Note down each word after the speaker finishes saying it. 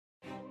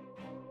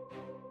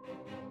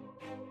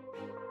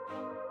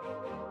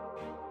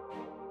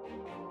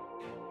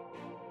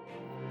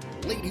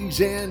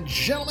Ladies and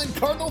gentlemen,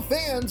 Cardinal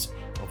fans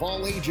of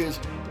all ages,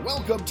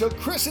 welcome to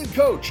Chris and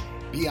Coach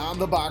Beyond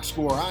the Box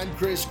Score. I'm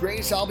Chris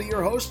Grace. I'll be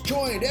your host,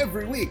 joined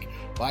every week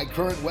by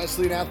current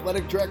Wesleyan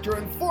Athletic Director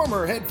and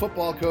former head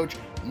football coach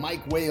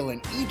Mike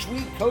Whalen. Each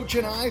week, Coach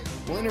and I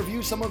will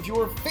interview some of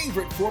your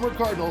favorite former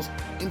Cardinals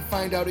and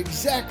find out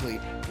exactly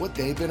what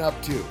they've been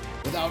up to.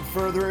 Without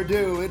further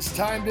ado, it's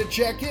time to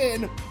check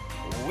in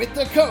with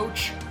the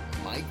coach,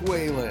 Mike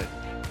Whalen.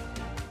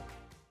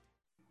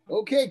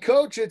 Okay,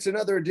 Coach, it's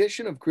another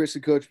edition of Chris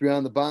and Coach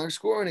Beyond the Box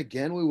Score. And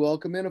again, we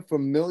welcome in a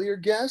familiar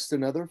guest,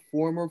 another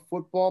former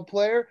football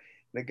player,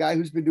 and a guy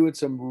who's been doing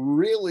some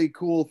really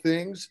cool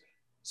things,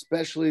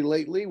 especially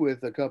lately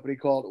with a company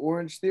called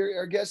Orange Theory.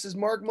 Our guest is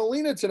Mark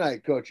Molina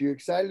tonight, Coach. Are you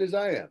excited as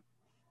I am?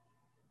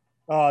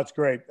 Oh, it's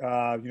great.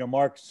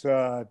 Mark's,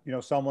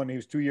 someone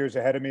who's 2 years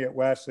ahead of me at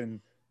Wes and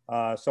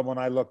someone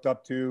I looked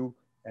up to,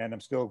 and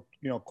I'm still,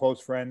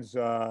 close friends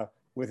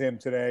with him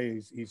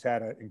today. He's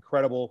had an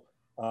incredible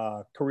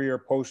career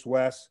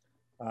post-Wes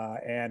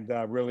and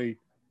really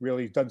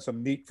done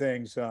some neat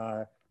things,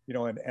 and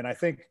I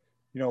think,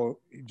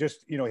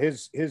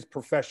 his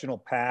professional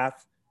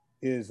path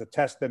is a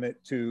testament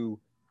to,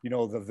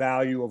 the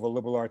value of a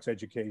liberal arts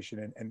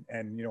education and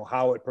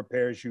how it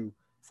prepares you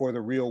for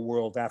the real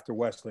world after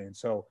Wesleyan.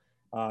 So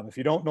if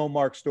you don't know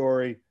Mark's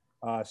story,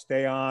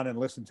 stay on and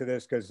listen to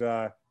this because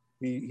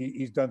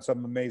he's done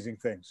some amazing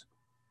things.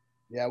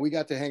 Yeah, we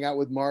got to hang out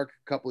with Mark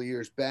a couple of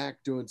years back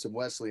doing some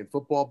Wesleyan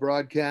football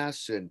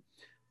broadcasts, and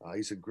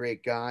he's a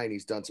great guy, and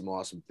he's done some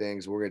awesome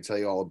things. We're going to tell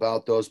you all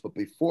about those. But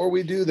before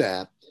we do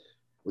that,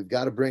 we've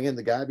got to bring in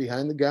the guy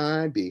behind the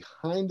guy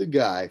behind the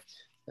guy.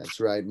 That's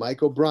right,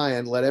 Mike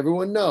O'Brien. Let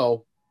everyone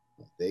know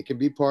they can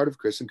be part of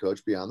Chris and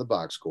Coach Beyond the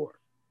Box Score.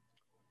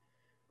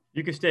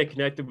 You can stay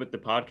connected with the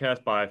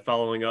podcast by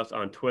following us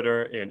on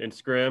Twitter and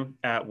Instagram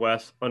at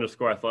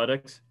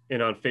Wes_athletics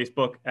and on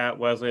Facebook at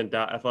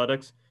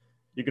Wesleyan.athletics.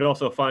 You can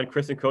also find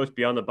Chris and Coach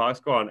Beyond the Box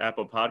Score on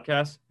Apple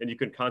Podcasts, and you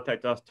can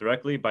contact us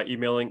directly by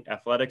emailing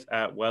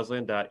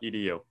athletics@wesleyan.edu.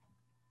 You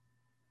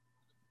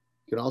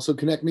can also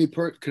connect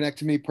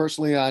to me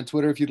personally on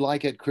Twitter if you'd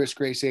like at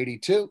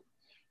ChrisGrace82.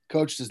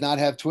 Coach does not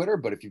have Twitter,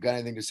 but if you've got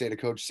anything to say to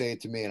Coach, say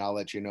it to me, and I'll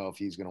let you know if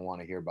he's going to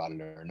want to hear about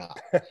it or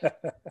not.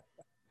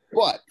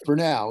 But for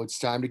now, it's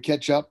time to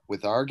catch up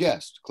with our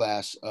guest,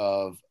 class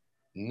of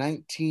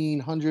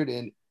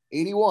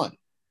 1981,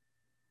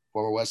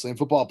 former Wesleyan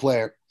football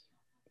player,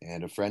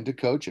 and a friend to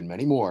Coach and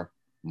many more,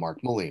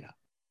 Mark Molina.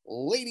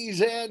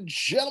 Ladies and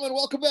gentlemen,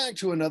 welcome back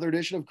to another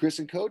edition of Chris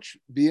and Coach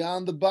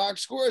Beyond the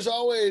Box Score. As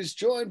always,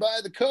 joined by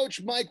the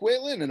coach, Mike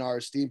Whalen, and our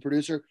esteemed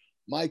producer,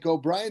 Mike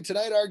O'Brien.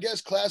 Tonight, our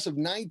guest, class of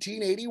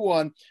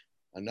 1981,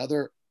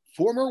 another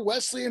former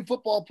Wesleyan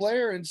football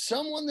player and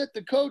someone that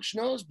the coach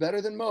knows better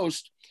than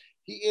most.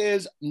 He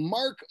is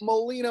Mark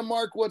Molina.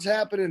 Mark, what's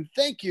happening?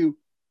 Thank you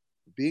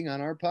for being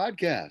on our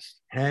podcast.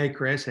 Hey,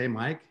 Chris. Hey,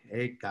 Mike.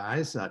 Hey,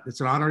 guys.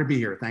 It's an honor to be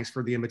here. Thanks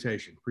for the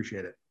invitation.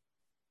 Appreciate it.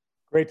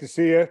 Great to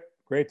see you.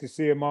 Great to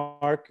see you,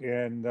 Mark.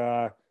 And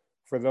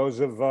for those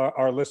of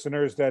our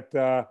listeners that,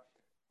 that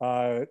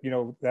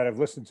have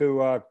listened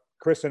to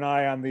Chris and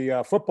I on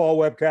the football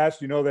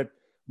webcast, you know that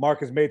Mark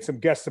has made some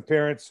guest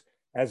appearance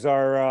as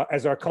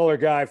our color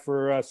guy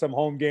for some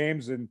home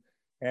games. And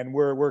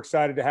we're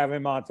excited to have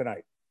him on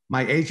tonight.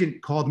 My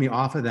agent called me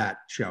off of that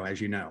show, as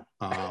you know,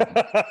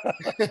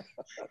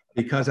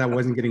 because I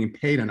wasn't getting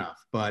paid enough.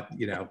 But,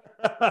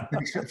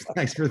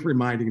 thanks for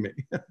reminding me.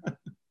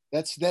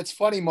 That's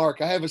funny,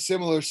 Mark. I have a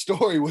similar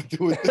story with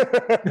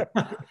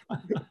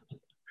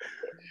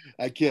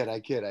I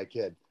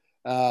kid.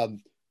 No,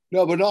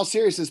 but in all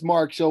seriousness,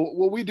 Mark, so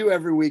what we do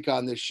every week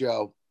on this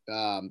show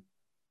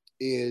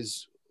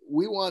is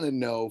we want to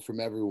know from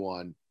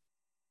everyone,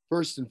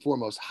 first and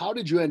foremost, how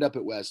did you end up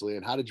at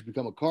Wesleyan? How did you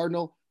become a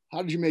Cardinal?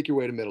 How did you make your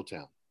way to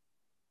Middletown?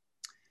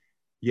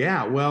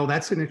 Yeah, well,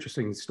 that's an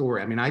interesting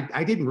story. I mean,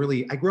 I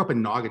grew up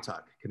in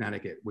Naugatuck,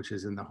 Connecticut, which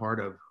is in the heart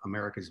of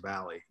America's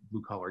Valley,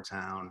 blue collar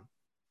town,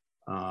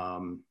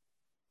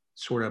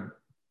 sort of,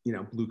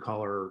 blue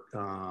collar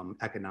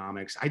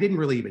economics. I didn't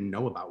really even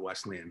know about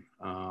Wesleyan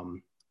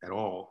at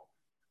all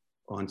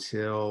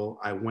until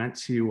I went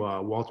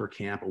to Walter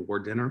Camp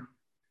award dinner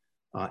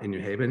in New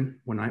Haven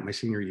one night, my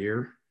senior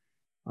year.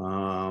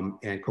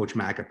 And Coach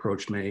Mack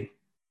approached me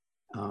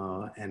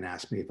and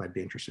asked me if I'd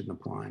be interested in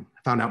applying.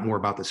 I found out more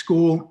about the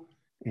school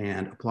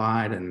and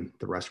applied, and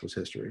the rest was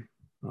history.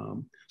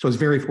 So it's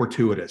very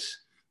fortuitous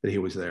that he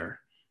was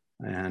there,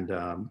 and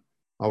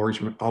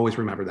always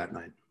remember that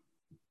night.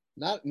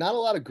 Not a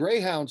lot of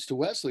Greyhounds to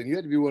Wesleyan. You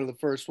had to be one of the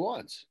first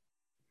ones.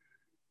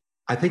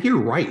 I think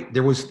you're right.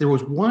 There was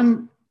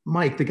one,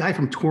 Mike, the guy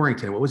from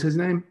Torrington. What was his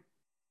name?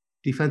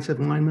 Defensive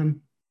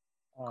lineman,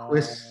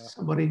 Chris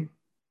somebody.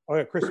 Oh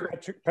yeah, Chris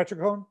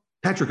Petricone.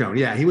 Petricone,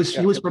 yeah, he was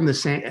from the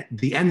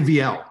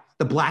NVL,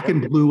 the black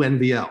and blue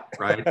NVL,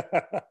 right?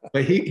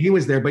 But he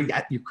was there. But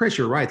Chris,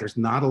 you're right. There's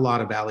not a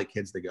lot of Valley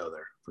kids that go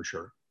there for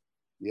sure.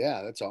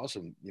 Yeah, that's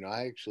awesome.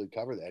 I actually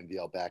covered the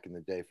NVL back in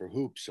the day for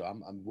hoops, so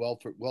I'm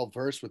well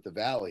versed with the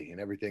Valley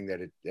and everything that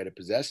it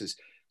possesses.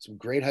 Some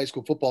great high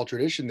school football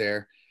tradition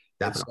there.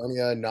 Definitely.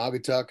 Sonia,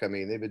 Naugatuck. I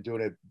mean, they've been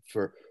doing it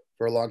for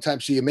a long time.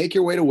 So you make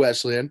your way to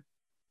Wesleyan,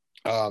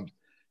 and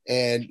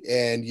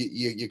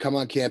you come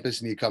on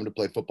campus and you come to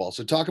play football.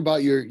 So talk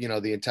about your,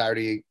 the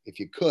entirety, if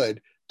you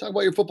could, talk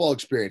about your football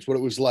experience, what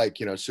it was like,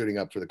 suiting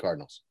up for the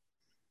Cardinals.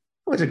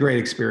 Well, it's a great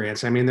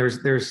experience. I mean,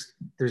 there's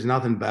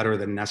nothing better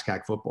than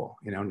NESCAC football,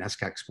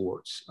 NESCAC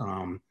sports.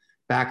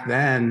 Back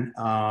then,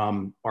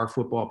 our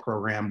football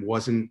program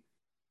wasn't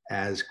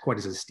quite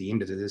as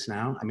esteemed as it is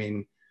now. I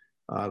mean,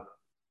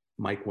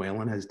 Mike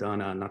Whalen has done,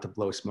 not to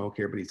blow smoke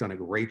here, but he's done a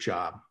great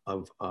job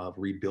of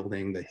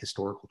rebuilding the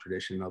historical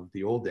tradition of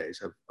the old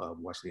days of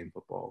Wesleyan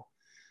football.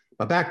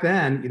 But back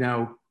then,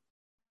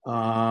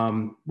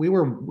 we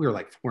were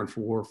like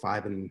 4-4,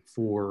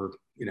 5-4,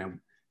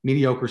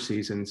 mediocre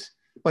seasons,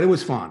 but it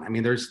was fun. I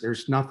mean,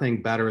 there's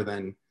nothing better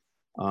than,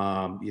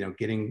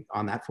 getting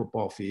on that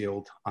football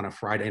field on a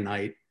Friday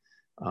night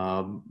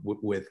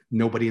with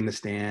nobody in the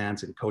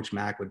stands, and Coach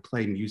Mack would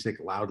play music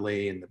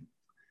loudly, and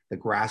the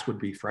grass would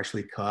be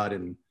freshly cut.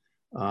 And,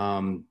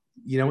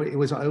 it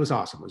was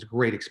awesome. It was a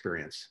great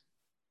experience.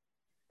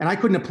 And I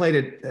couldn't have played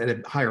it at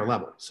a higher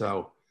level.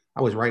 So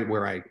I was right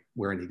where I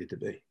needed to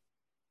be.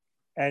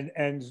 And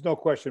there's no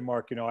question,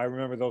 Mark, I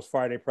remember those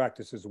Friday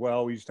practices as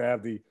well. We used to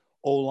have the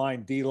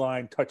O-line,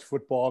 D-line touch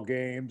football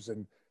games,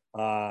 and,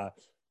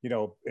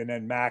 and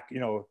then Mac,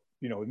 and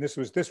this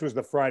was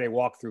the Friday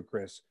walkthrough,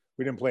 Chris.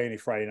 We didn't play any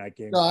Friday night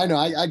games. No, I know.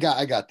 I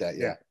got that.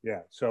 Yeah.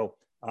 Yeah. So,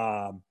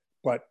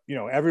 but,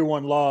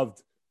 everyone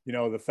loved,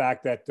 the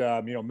fact that,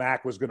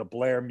 Mac was going to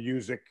blare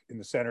music in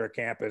the center of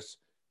campus,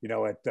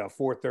 at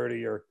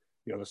 4:30 or,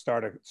 the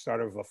start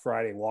of a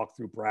Friday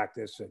walkthrough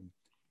practice.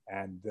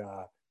 And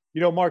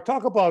Mark,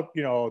 talk about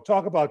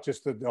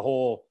just the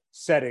whole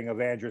setting of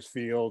Andrus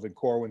Field and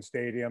Corwin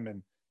Stadium,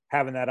 and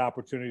having that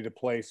opportunity to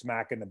play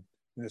smack in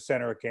the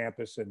center of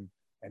campus, and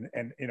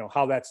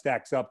how that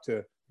stacks up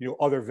to,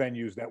 other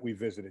venues that we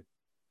visited.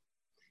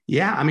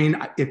 Yeah, I mean,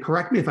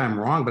 correct me if I'm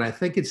wrong, but I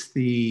think it's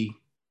the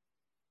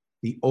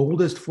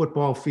oldest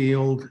football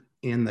field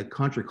in the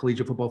country,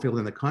 collegiate football field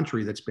in the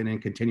country, that's been in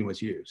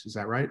continuous use. Is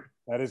that right?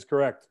 That is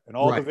correct. And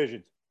all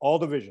divisions.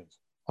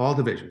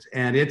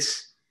 And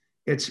it's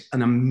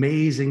an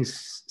amazing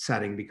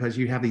setting, because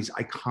you have these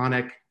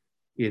iconic,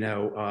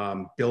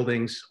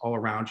 buildings all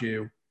around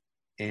you,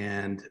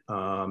 and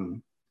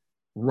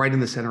right in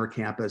the center of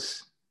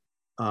campus.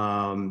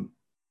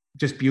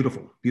 Just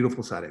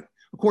beautiful setting.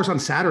 Of course, on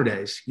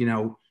Saturdays,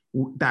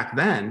 back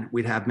then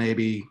we'd have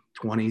maybe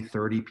 20,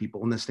 30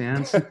 people in the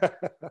stands.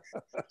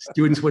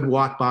 Students would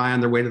walk by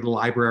on their way to the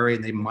library,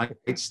 and they might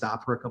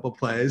stop for a couple of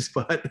plays,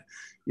 but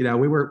we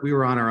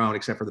were on our own,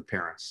 except for the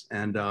parents.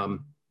 And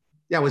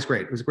it was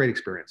great. It was a great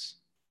experience.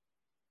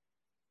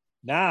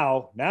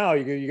 Now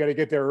you got to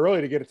get there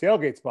early to get a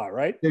tailgate spot,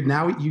 right? Dude,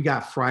 now you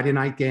got Friday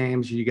night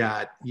games. You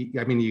got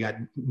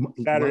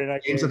Saturday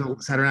night games,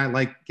 Saturday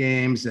night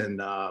games,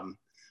 and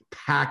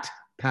packed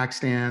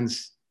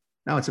stands.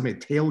 Now it's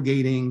amazing.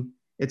 Tailgating.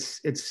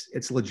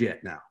 It's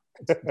legit now.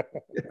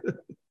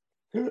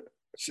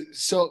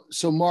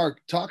 So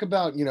Mark, talk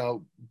about,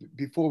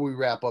 before we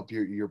wrap up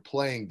your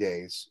playing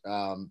days,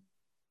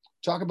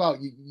 talk about,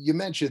 you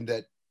mentioned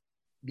that,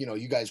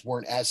 you guys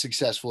weren't as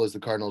successful as the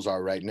Cardinals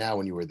are right now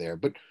when you were there,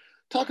 but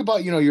talk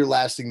about, your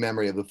lasting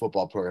memory of the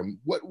football program.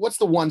 What's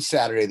the one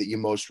Saturday that you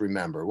most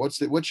remember?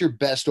 What's your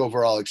best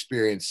overall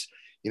experience,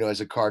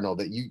 as a Cardinal,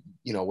 that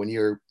when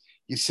you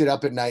sit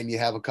up at night and you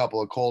have a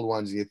couple of cold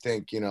ones and you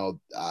think,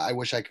 I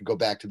wish I could go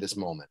back to this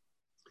moment?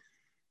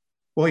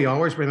 Well, you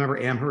always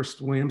remember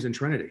Amherst, Williams, and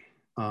Trinity.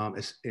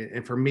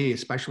 And for me,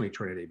 especially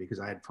Trinity,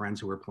 because I had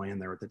friends who were playing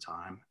there at the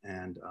time.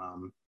 And,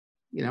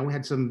 we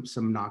had some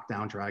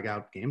knockdown, drag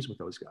out games with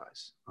those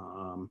guys.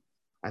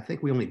 I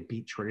think we only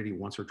beat Trinity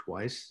once or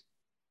twice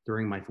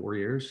during my 4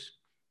 years,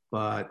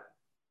 but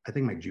I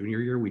think my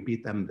junior year, we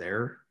beat them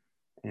there.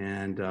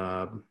 And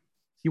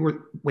you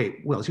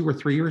were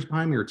 3 years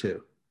behind me, or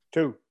two?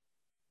 2.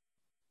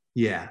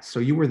 Yeah. So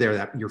you were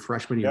there your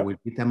freshman year. Yep. We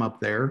beat them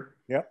up there.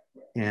 Yep.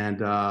 And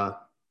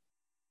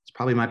it's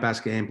probably my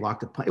best game,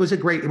 blocked a punt. It was a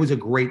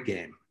great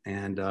game.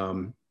 And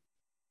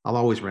I'll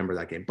always remember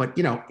that game. But,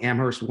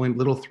 Amherst,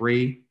 Little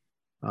 3,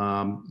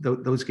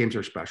 those games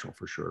are special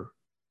for sure.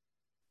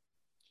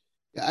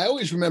 Yeah, I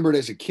always remembered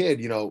as a kid,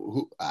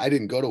 I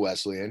didn't go to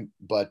Wesleyan,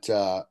 but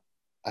I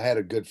had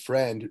a good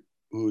friend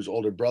whose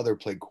older brother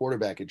played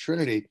quarterback at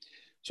Trinity.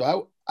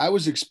 So I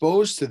was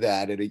exposed to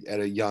that at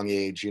a young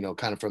age,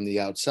 kind of from the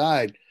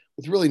outside,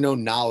 with really no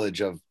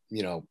knowledge of,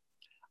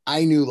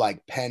 I knew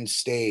like Penn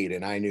State,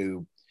 and I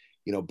knew,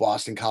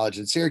 Boston College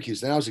and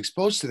Syracuse. Then I was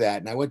exposed to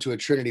that, and I went to a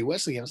Trinity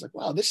Wesleyan. I was like,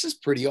 wow, this is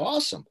pretty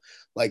awesome.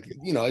 Like,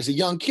 as a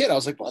young kid, I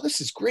was like, wow, this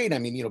is great. I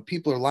mean,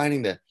 people are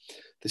lining the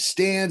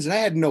stands, and I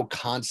had no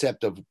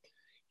concept of,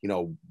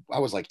 I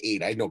was like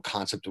 8. I had no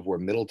concept of where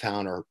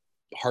Middletown or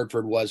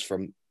Hartford was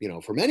from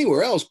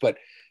anywhere else, but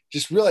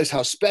just realized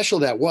how special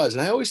that was.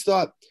 And I always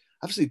thought,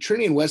 obviously,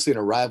 Trinity and Wesleyan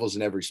are rivals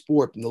in every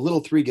sport, and the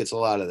Little 3 gets a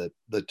lot of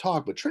the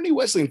talk, but Trinity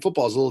Wesleyan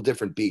football is a little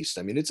different beast.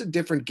 I mean, it's a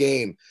different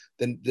game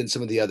than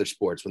some of the other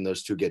sports when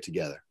those two get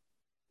together.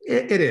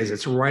 It is.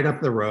 It's right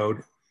up the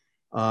road.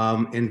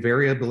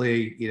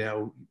 Invariably,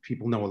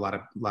 people know a lot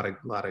of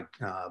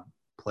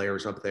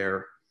players up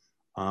there.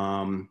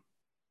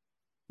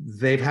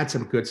 They've had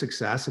some good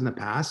success in the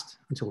past,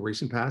 until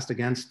recent past,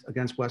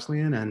 against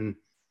Wesleyan, and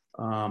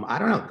I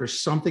don't know. There's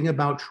something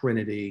about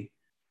Trinity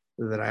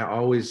that I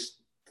always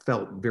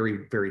felt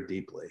very, very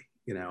deeply.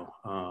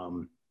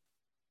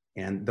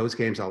 And those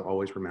games I'll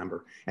always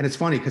remember. And it's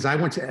funny because I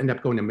end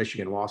up going to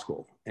Michigan Law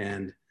School,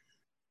 and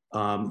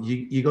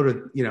you go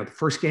to, the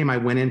first game I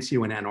went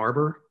into in Ann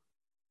Arbor,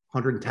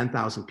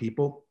 110,000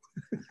 people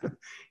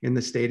in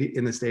the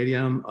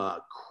stadium,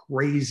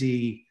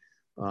 crazy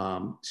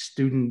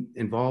student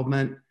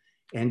involvement,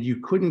 and you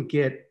couldn't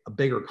get a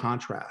bigger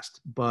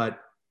contrast. But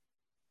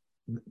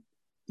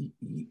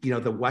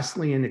the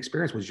Wesleyan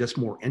experience was just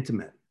more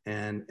intimate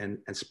and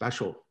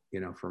special,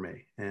 for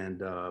me.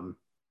 And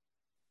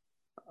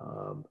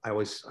I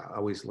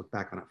always look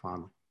back on it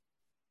fondly.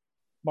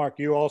 Mark,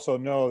 you also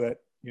know that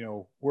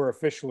we're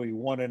officially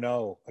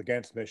 1-0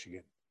 against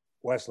Michigan.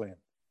 Wesleyan,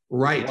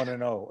 right?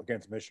 1-0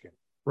 against Michigan.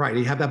 Right.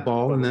 You have that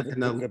ball in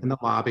the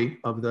lobby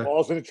of the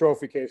balls in the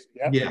trophy case.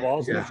 Yep, yeah, the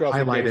balls in the trophy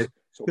highlighted. Case.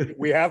 So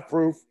we have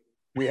proof.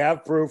 We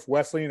have proof.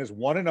 Wesleyan is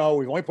 1-0.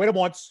 We've only played them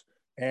once,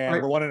 and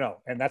we're 1-0,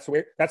 and that's the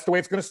way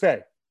it's going to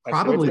stay.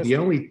 Probably the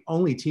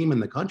only team in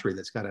the country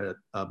that's got a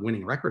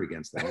winning record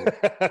against them.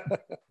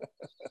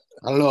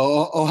 I don't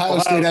know. Ohio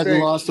State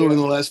hasn't lost over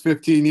the last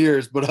 15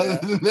 years, but other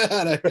than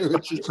that, I hear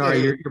what you're Sorry,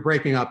 you're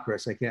breaking up,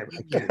 Chris. I can't.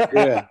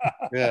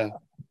 Yeah.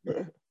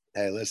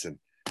 Hey, listen,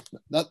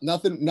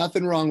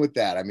 nothing wrong with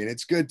that. I mean,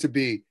 it's good to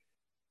be,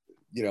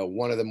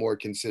 one of the more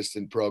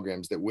consistent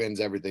programs that wins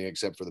everything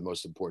except for the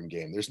most important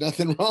game. There's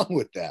nothing wrong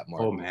with that,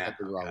 Mark. Oh, man.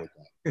 Nothing wrong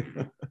with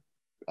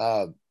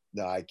that.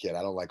 No, I kid.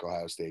 I don't like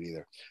Ohio State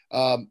either.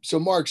 So,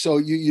 Mark,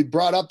 you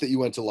brought up that you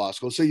went to law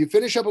school. So you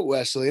finish up at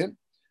Wesleyan.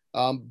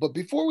 But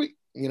before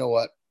you know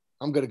what?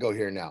 I'm going to go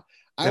here now.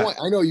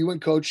 I know you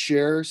and Coach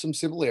share some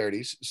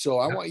similarities. So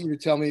I want you to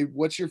tell me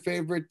what's your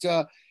favorite,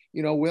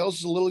 Wales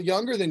is a little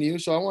younger than you.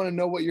 So I want to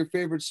know what your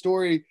favorite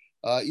story,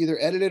 either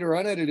edited or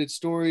unedited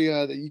story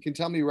that you can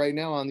tell me right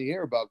now on the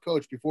air about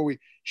Coach before we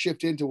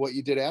shift into what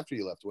you did after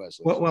you left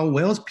Wesleyan. Well,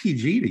 Wales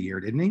PG'd a year,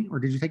 didn't he? Or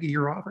did you take a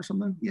year off or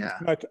something? Yeah.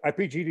 I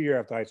PG'd a year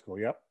after high school.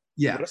 Yep.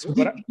 Yeah. So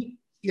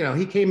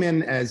he came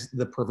in as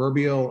the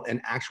proverbial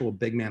and actual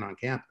big man on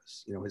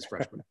campus, his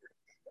freshman year.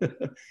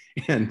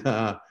 And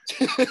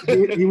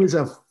he was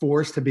a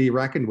force to be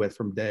reckoned with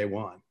from day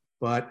one.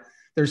 But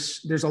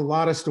there's a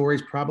lot of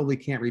stories, probably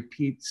can't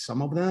repeat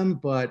some of them,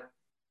 but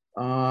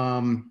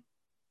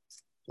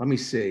let me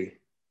see.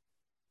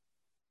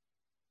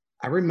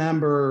 I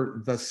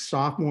remember the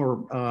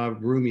sophomore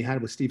room you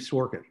had with Steve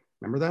Sorkin.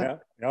 Remember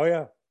that? Yeah. Oh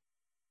yeah.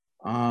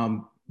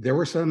 There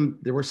were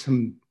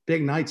some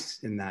big nights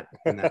in that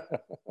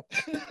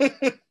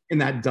in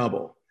that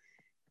double.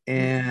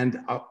 And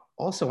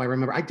also, I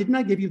remember, did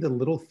not give you the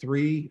little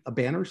 3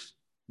 banners?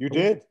 You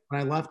did.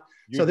 When I left.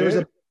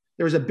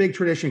 There was a big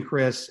tradition,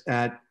 Chris,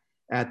 at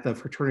the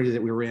fraternity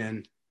that we were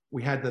in.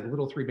 We had the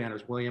little 3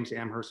 banners, Williams,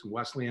 Amherst, and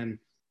Wesleyan.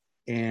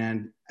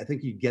 And I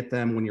think you get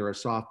them when you're a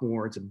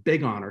sophomore. It's a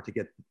big honor to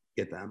get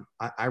them.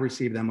 I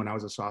received them when I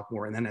was a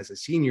sophomore. And then as a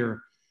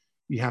senior,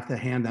 you have to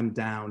hand them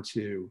down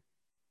to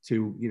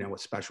a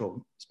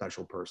special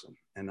person.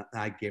 And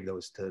I gave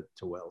those to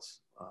Wells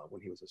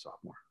when he was a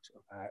sophomore. So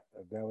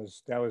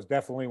that was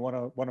definitely one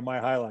of my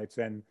highlights.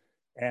 And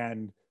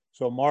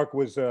so Mark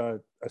was a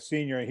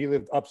senior, and he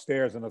lived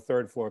upstairs on the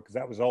 3rd floor because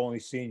that was only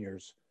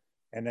seniors.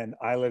 And then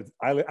I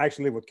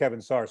actually lived with Kevin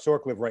Sarr.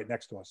 Sork lived right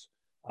next to us.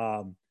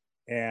 But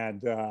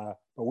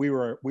we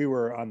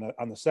were on the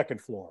 2nd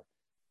floor,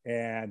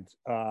 and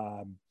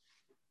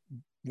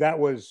that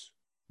was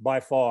by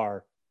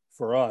far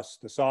for us,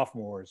 the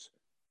sophomores.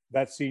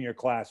 That senior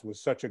class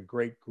was such a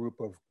great group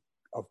of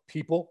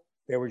people.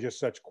 They were just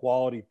such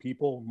quality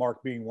people,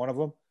 Mark being one of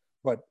them.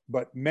 But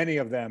many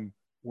of them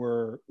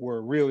were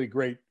really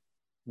great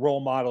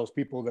role models,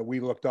 people that we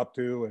looked up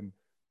to,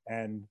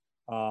 and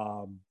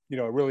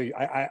really,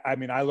 I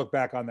mean, I look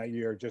back on that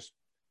year, just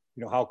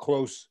how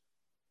close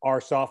our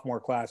sophomore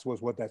class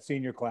was with that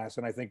senior class,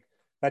 and I think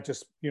that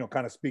just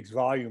kind of speaks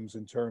volumes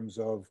in terms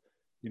of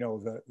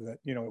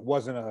it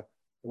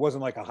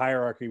wasn't like a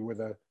hierarchy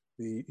where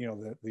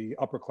the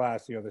upper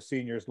class, the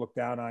seniors look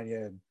down on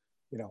you,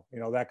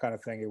 and that kind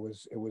of thing. It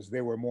was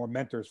they were more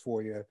mentors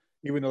for you,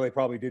 even though they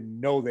probably didn't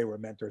know they were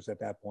mentors at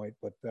that point.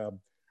 But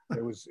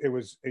it was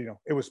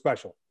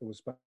special. It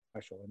was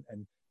special.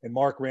 And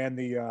Mark ran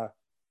the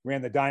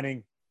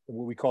dining,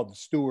 what we called the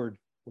steward,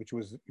 which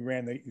was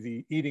ran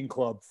the eating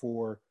club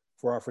for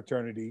our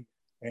fraternity.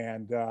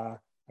 And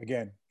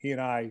again, he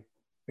and I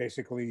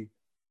basically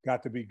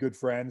got to be good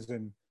friends,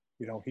 and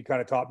he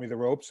kind of taught me the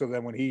ropes. So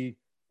then when he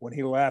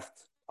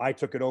left, I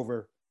took it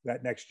over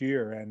that next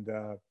year, and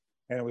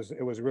it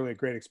was really a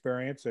great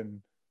experience. And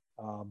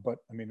but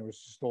I mean, it was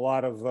just a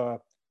lot of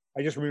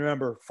I just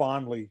remember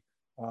fondly,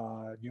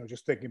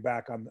 just thinking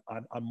back on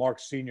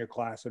Mark's senior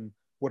class and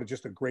what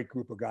just a great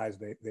group of guys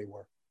they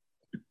were.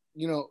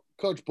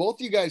 Coach, both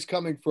you guys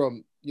coming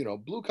from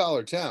blue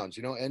collar towns,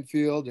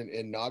 Enfield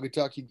and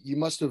Naugatuck. You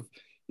must have,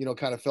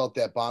 kind of felt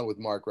that bond with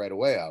Mark right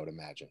away, I would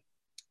imagine.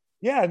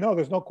 Yeah, no,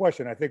 there's no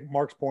question. I think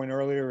Mark's point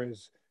earlier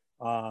is,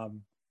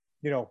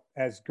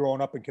 as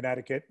growing up in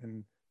Connecticut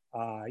and,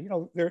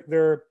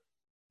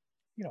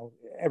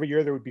 every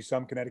year there would be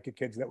some Connecticut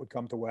kids that would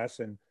come to Wes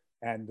and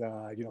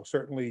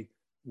certainly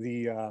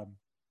the,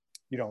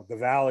 the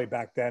Valley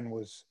back then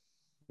was,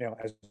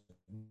 as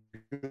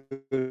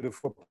good a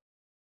football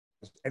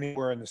as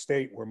anywhere in the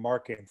state where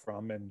Mark came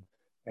from.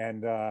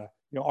 And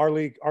our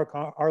league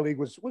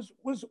was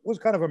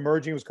kind of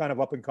emerging, was kind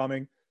of up and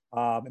coming.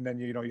 And then,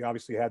 you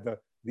obviously had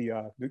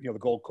the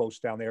Gold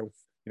Coast down there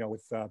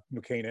with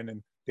New Canaan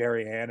and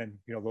Darien and,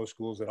 those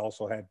schools that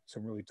also had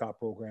some really top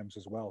programs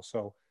as well.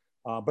 So,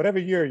 but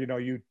every year,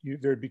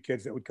 there'd be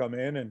kids that would come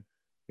in and,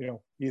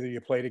 either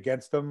you played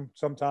against them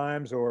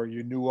sometimes or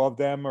you knew of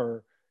them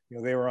or,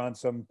 they were on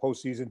some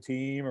postseason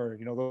team or,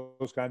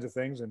 those kinds of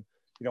things. And,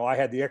 I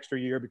had the extra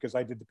year because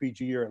I did the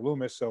PG year at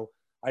Loomis. So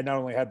I not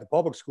only had the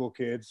public school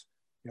kids,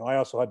 I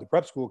also had the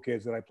prep school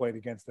kids that I played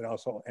against that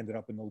also ended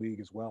up in the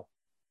league as well.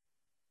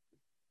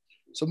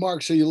 So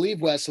Mark, so you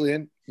leave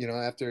Wesleyan,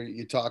 after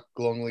you talk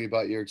glowingly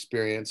about your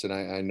experience, and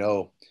I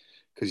know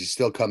because you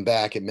still come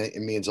back, it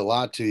means a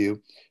lot to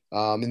you.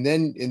 And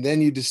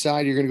then you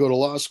decide you're going to go to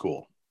law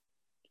school.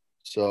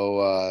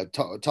 So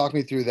talk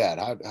me through that.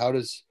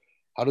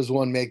 How does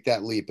one make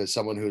that leap as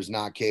someone who's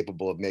not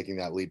capable of making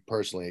that leap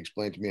personally?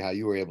 Explain to me how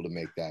you were able to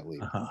make that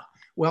leap.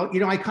 Well,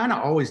 I kind of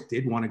always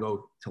did want to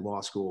go to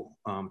law school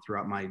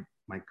throughout my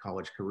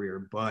college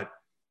career, but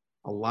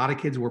a lot of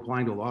kids were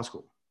applying to law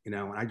school. And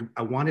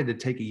I wanted to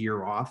take a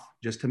year off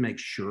just to make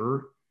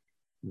sure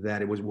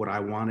that it was what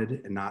I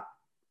wanted and not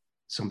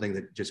something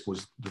that just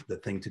was the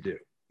thing to do.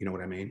 You know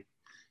what I mean?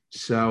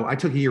 So I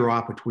took a year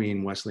off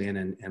between Wesleyan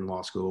and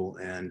law school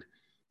and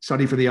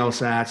studied for the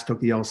LSATs,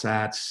 took the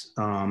LSATs,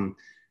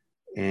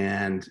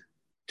 and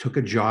took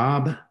a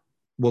job.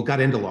 Well, got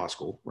into law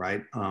school,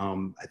 right?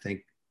 I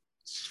think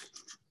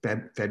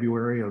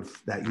February of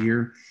that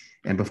year.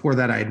 And before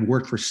that, I had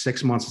worked for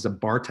 6 months as a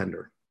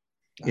bartender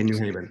in New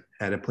Haven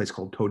at a place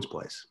called Toad's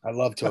Place. I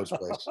love Toad's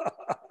Place.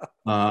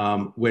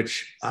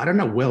 Which I don't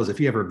know, Wills, if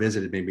you ever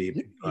visited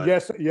maybe.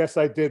 Yes,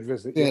 I did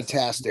visit.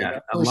 Fantastic. Yeah,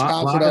 First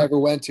concert I ever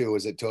went to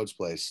was at Toad's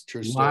Place.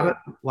 True story.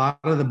 A lot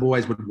of the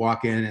boys would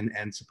walk in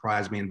and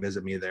surprise me and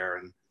visit me there.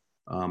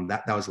 And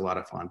that was a lot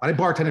of fun. But I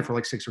bartended for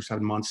like 6 or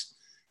 7 months,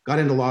 got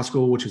into law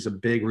school, which was a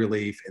big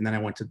relief. And then I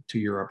went to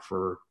Europe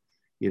for,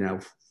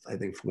 I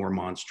think 4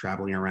 months,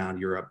 traveling around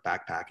Europe,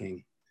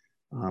 backpacking,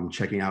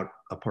 checking out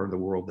a part of the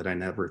world that I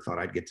never thought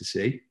I'd get to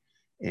see.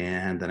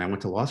 And then I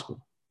went to law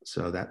school.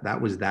 So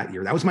that was that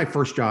year. That was my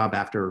first job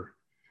after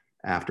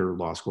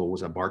law school,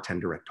 was a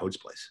bartender at Toad's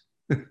Place.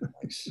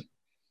 Nice.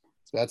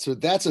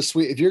 That's a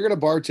sweet, if you're going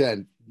to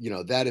bartend,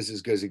 that is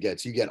as good as it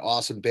gets. You get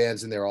awesome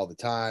bands in there all the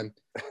time.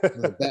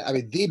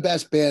 The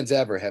best bands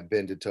ever have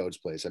been to Toad's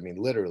Place. I mean,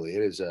 literally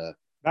it is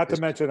not to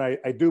mention,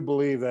 I do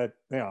believe that,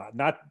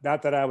 not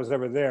that I was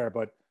ever there,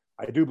 but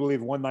I do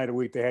believe one night a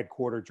week they had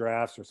quarter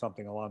drafts or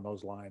something along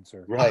those lines.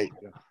 Right.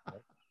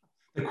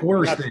 The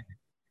quarters thing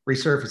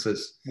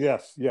resurfaces.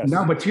 Yes.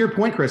 No, but to your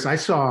point, Chris, I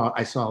saw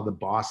the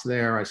Boss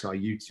there. I saw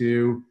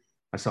U2.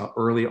 I saw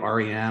early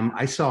REM.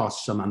 I saw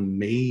some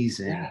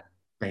amazing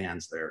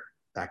bands there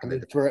back in the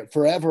day.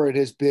 Forever, it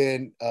has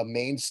been a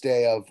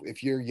mainstay of,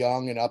 if you're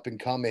young and up and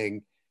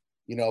coming,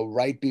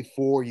 right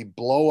before you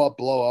blow up.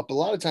 A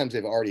lot of times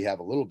they've already have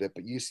a little bit,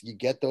 but you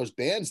get those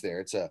bands there.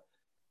 It's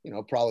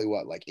probably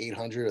like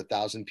 800,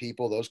 1,000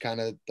 people, those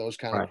kind of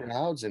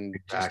crowds, and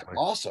exactly. Just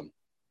awesome.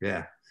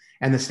 Yeah.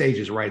 And the stage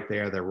is right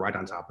there. They're right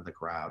on top of the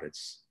crowd. It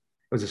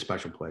was a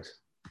special place.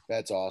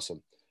 That's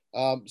awesome.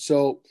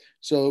 So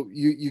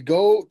you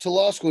go to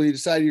law school, you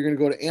decide you're going to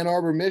go to Ann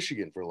Arbor,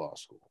 Michigan for law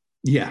school.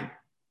 Yeah.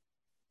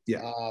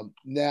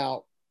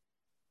 Now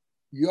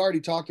you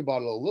already talked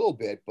about it a little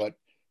bit, but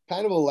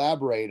kind of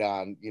elaborate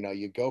on,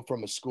 you go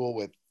from a school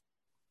with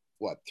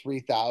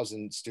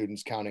 3,000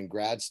 students counting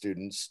grad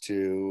students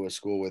to a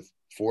school with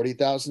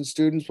 40,000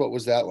 students. What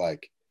was that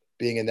like,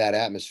 being in that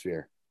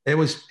atmosphere? It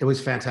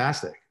was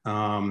fantastic.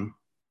 Those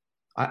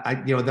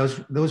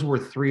were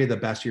 3 of the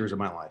best years of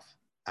my life,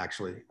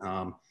 actually.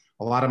 A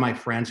lot of my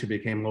friends who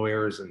became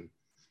lawyers and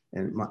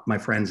my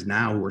friends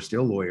now who are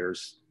still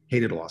lawyers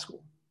hated law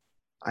school.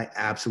 I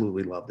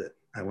absolutely loved it.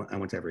 I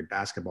went to every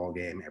basketball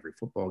game, every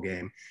football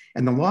game.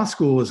 And the law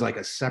school is like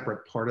a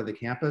separate part of the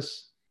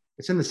campus.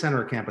 It's in the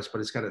center of campus, but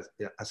it's got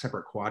a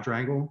separate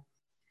quadrangle.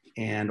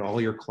 And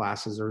all your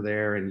classes are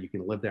there and you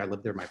can live there. I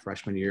lived there my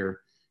freshman year.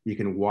 You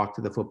can walk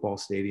to the football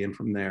stadium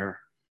from there.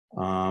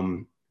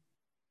 Ann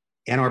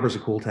Arbor's a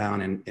cool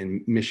town,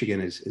 and Michigan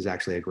is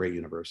actually a great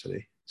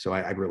university. So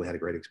I really had a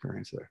great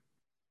experience there.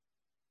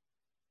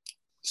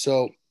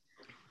 So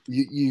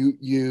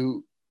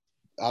you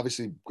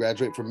obviously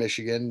graduate from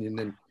Michigan, and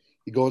then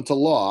you go into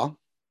law.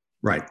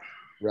 Right.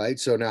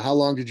 So now, how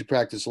long did you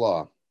practice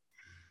law?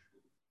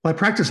 Well, I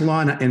practiced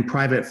law in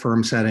private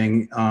firm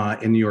setting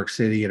in New York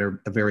City at a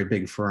very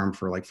big firm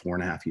for like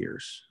 4.5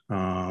 years.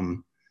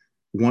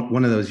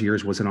 one of those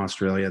years was in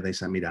Australia. They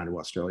sent me down to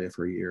Australia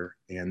for a year.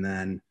 And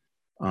then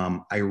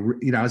I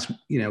was,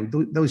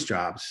 those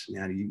jobs,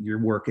 you're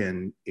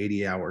working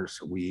 80 hours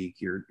a week,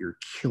 you're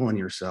killing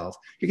yourself.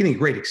 You're getting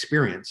great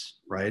experience,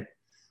 right?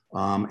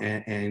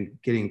 And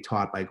getting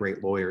taught by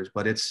great lawyers,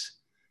 but it's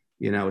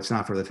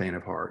not for the faint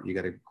of heart. You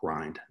got to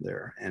grind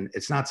there. And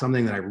it's not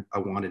something that I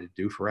wanted to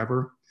do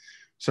forever.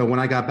 So when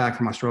I got back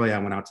from Australia, I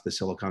went out to the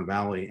Silicon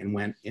Valley and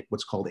went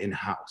what's called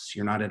in-house.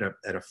 You're not at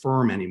a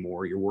firm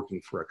anymore. You're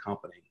working for a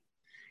company.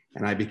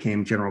 And I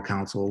became general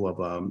counsel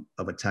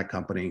of a tech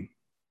company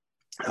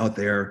out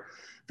there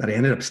that I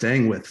ended up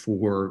staying with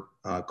for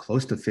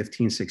close to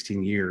 15,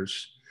 16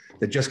 years,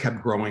 that just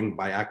kept growing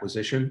by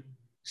acquisition,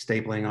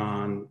 stapling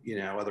on,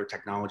 other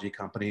technology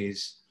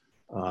companies,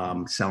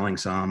 selling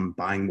some,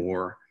 buying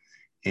more.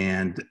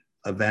 And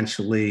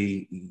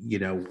eventually,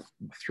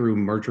 through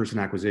mergers and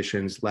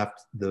acquisitions,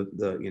 left the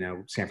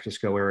San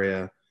Francisco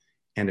area,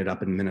 ended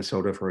up in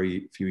Minnesota for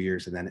a few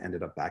years, and then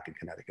ended up back in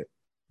Connecticut.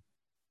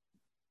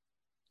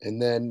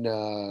 And then,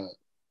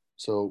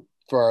 so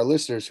for our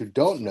listeners who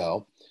don't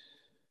know,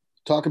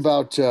 talk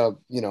about,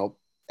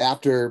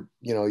 after,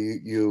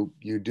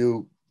 you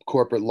do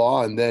corporate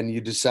law and then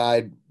you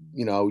decide,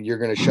 you're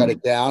going to shut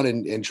it down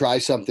and try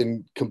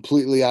something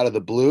completely out of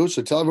the blue.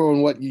 So tell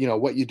everyone what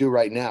you do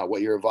right now,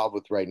 what you're involved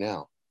with right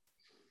now.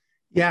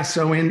 Yeah.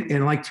 So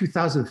in like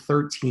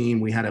 2013,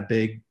 we had a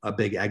big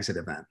exit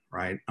event,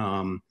 right?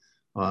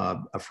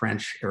 A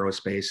French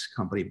aerospace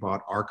company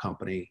bought our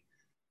company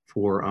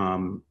for,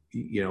 a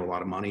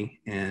lot of money.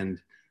 And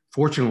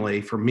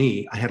fortunately for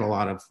me, I had a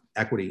lot of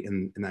equity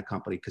in that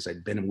company because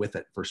I'd been with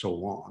it for so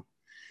long.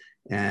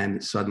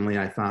 And suddenly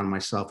I found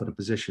myself in a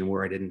position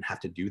where I didn't have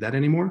to do that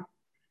anymore.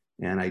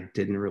 And I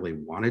didn't really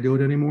want to do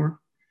it anymore.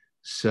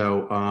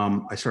 So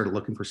I started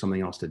looking for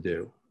something else to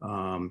do.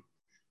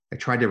 I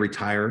tried to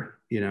retire,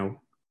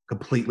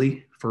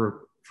 completely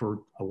for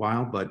a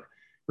while, but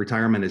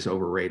retirement is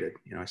overrated.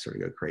 I started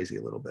to go crazy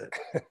a little bit.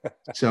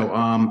 So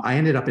I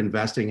ended up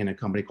investing in a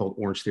company called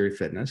Orange Theory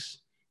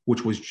Fitness,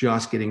 which was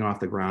just getting off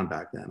the ground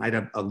back then. I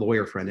had a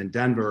lawyer friend in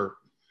Denver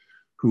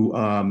who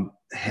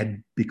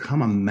had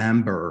become a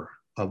member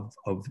of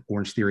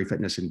Orange Theory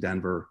Fitness in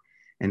Denver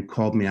and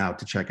called me out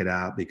to check it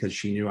out because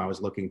she knew I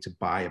was looking to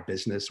buy a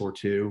business or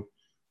two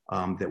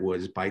that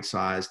was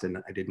bite-sized and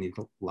I didn't need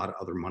a lot of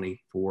other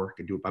money for. I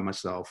could do it by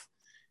myself,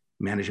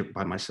 manage it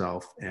by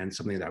myself, and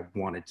something that I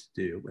wanted to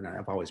do. And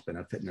I've always been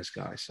a fitness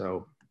guy.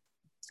 So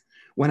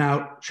went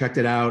out, checked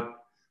it out,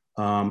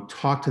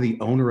 talked to the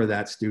owner of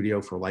that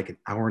studio for like an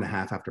hour and a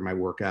half after my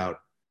workout.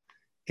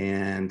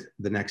 And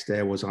the next day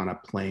I was on a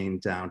plane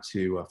down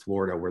to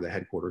Florida where the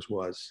headquarters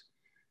was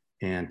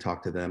and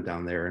talked to them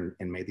down there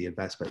and made the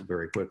investment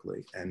very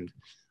quickly. And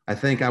I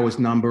think I was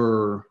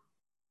number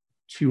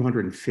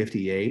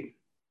 258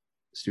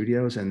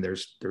 studios and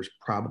there's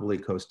probably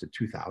close to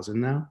 2,000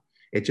 now.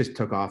 It just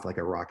took off like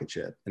a rocket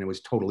ship and it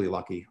was totally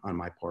lucky on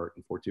my part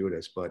and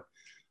fortuitous. But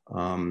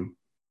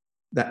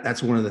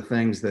that's one of the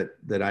things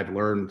that I've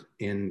learned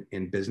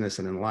in business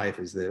and in life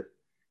is that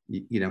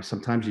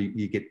sometimes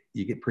you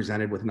get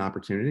presented with an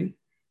opportunity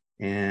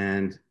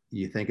and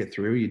you think it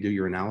through, you do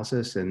your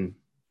analysis and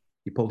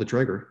you pull the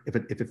trigger if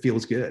it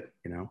feels good.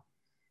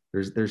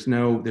 There's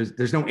no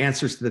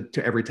answers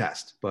to every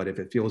test, but if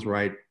it feels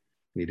right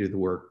and you do the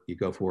work, you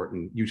go for it,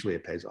 and usually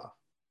it pays off.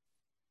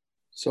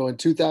 So in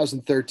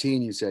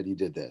 2013, you said you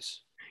did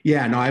this.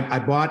 Yeah, no, I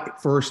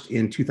bought first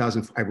in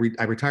 2000. I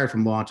retired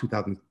from law in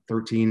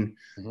 2013.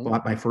 Mm-hmm.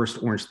 Bought my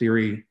first Orange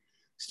Theory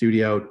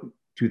studio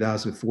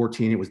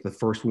 2014. It was the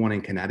first one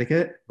in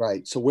Connecticut.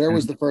 Right. So where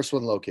was the first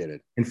one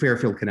located? In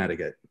Fairfield,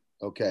 Connecticut.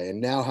 Okay. And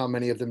now how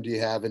many of them do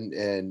you have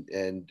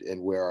and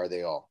where are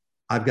they all?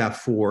 I've got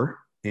 4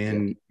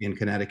 in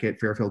Connecticut,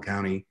 Fairfield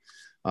County,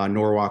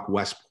 Norwalk,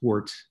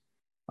 Westport,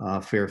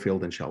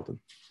 Fairfield, and Shelton.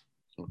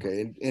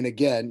 Okay. And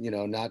again,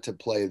 not to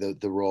play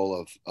the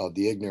role of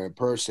the ignorant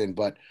person,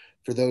 but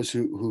for those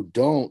who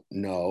don't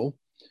know,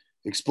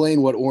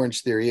 explain what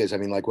Orange Theory is. I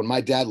mean, like when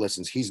my dad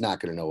listens, he's not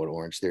going to know what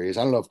Orange Theory is.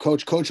 I don't know if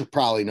Coach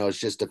probably knows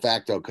just de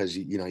facto because,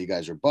 you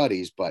guys are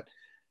buddies, but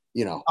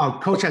Oh,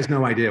 Coach has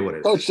no idea what it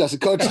is. Coach doesn't.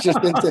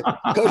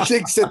 Coach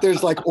thinks that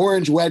there's like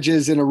orange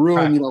wedges in a room,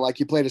 right. Like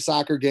you played a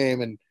soccer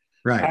game and.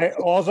 Right.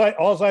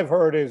 All I've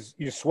heard is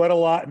you sweat a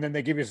lot and then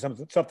they give you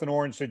something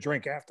orange to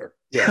drink after.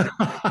 Yeah.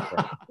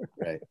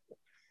 Right.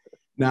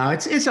 No,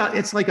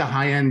 it's like a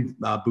high-end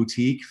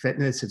boutique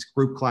fitness. It's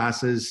group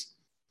classes,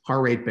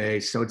 heart rate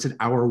based. So it's an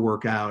hour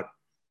workout.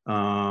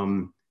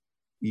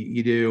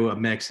 You do a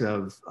mix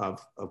of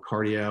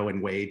cardio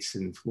and weights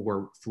and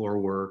floor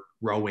work,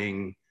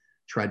 rowing,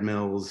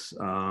 treadmills,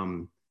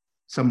 some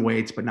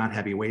weights, but not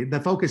heavy weight.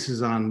 The focus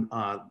is on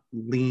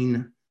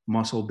lean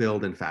muscle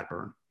build and fat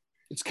burn.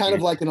 It's kind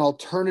of like an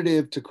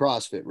alternative to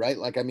CrossFit, right?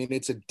 Like, I mean,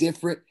 it's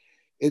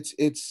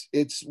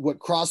what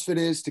CrossFit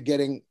is to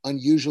getting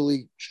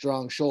unusually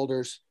strong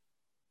shoulders.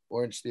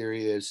 Orange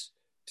Theory is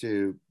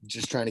to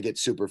just trying to get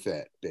super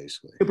fit,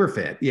 basically. Super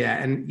fit,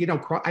 yeah. And,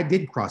 I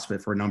did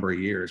CrossFit for a number of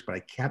years, but I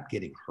kept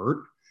getting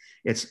hurt.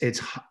 It's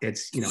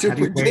super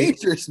heavyweight,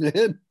 dangerous,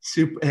 man.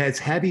 it's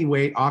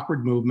heavyweight,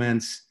 awkward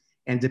movements,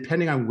 and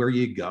depending on where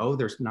you go,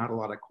 there's not a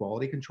lot of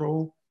quality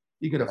control.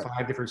 You go to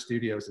 5 different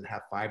studios and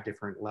have 5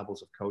 different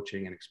levels of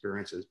coaching and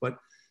experiences. But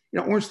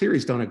Orange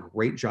Theory's done a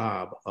great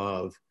job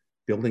of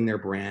building their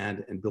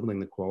brand and building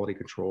the quality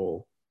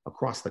control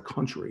across the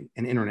country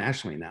and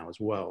internationally now as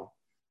well.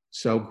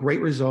 So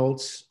great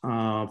results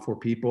for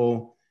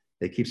people.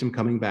 It keeps them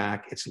coming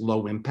back. It's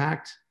low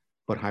impact,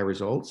 but high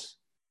results.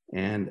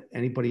 And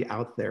anybody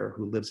out there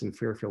who lives in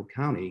Fairfield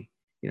County,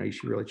 you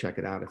should really check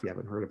it out if you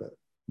haven't heard of it.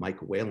 Mike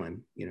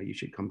Whalen, you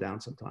should come down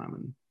sometime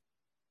and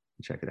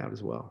check it out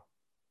as well.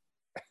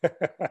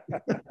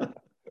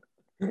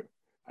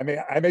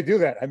 I may do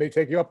that. I may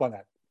take you up on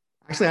that.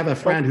 Actually, I have a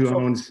friend who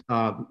owns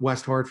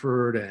West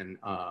Hartford and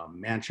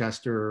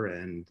Manchester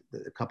and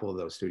a couple of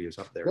those studios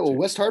up there. Well,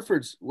 West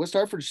Hartford's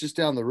just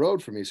down the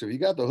road for me. So if you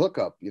got the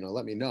hookup,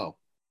 let me know.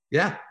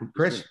 Yeah,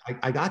 Chris,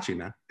 I got you,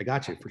 man. I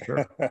got you for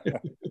sure.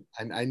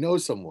 I know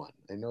someone.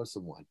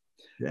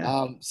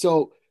 Yeah.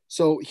 So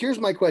here's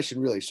my question,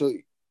 really. So,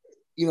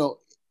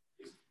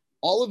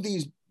 all of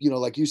these,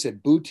 like you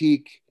said,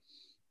 boutique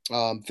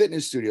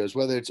fitness studios,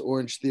 whether it's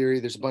Orange Theory,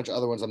 there's a bunch of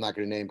other ones I'm not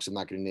going to name because I'm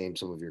not going to name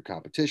some of your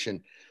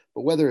competition,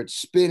 but whether it's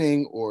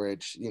spinning or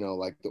it's,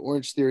 like the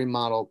Orange Theory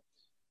model,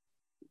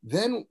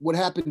 then what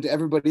happened to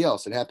everybody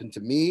else? It happened to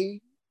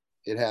me.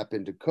 It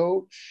happened to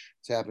Coach.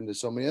 It's happened to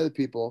so many other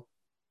people.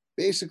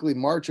 Basically,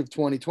 March of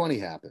 2020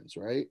 happens,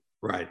 right?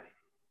 Right.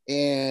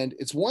 And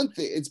it's one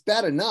thing. It's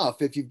bad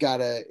enough if you've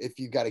got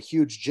a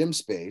huge gym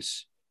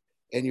space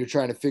and you're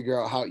trying to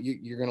figure out how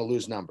you're going to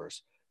lose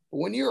numbers. But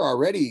when you're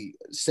already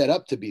set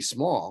up to be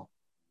small,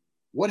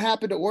 what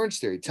happened to Orange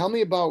Theory? Tell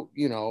me about,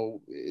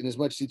 in as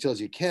much detail as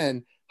you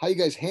can, how you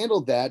guys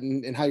handled that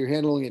and how you're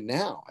handling it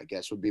now, I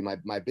guess would be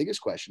my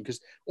biggest question.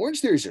 Because Orange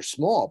Theories are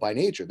small by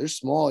nature. They're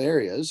small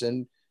areas.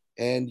 And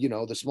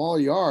the smaller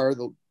you are,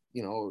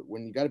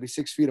 when you got to be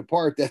 6 feet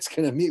apart, that's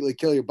going to immediately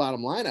kill your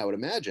bottom line, I would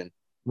imagine.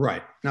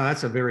 Right. No,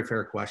 that's a very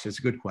fair question. It's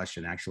a good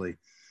question, actually.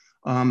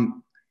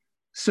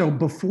 So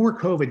before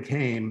COVID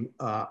came,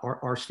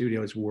 our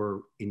studios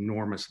were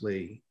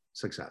enormously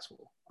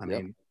successful. I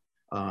mean,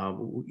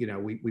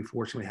 we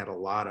fortunately had a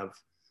lot of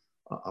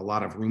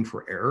room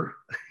for error,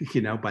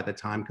 by the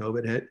time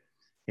COVID hit,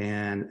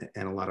 and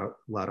a lot of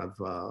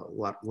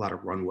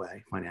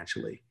runway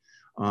financially.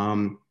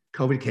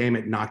 COVID came,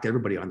 it knocked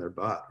everybody on their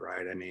butt,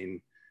 right? I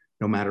mean,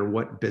 no matter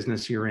what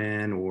business you're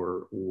in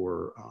or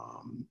where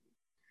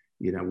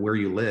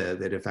you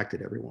live, it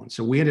affected everyone.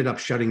 So we ended up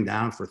shutting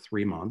down for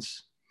 3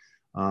 months,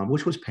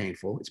 which was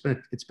painful. It's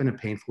been a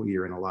painful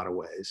year in a lot of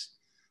ways.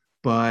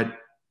 But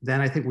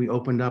then I think we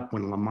opened up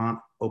when Lamont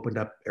opened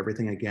up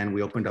everything again.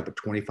 We opened up at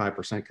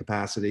 25%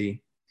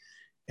 capacity.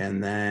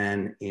 And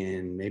then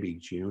in maybe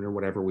June or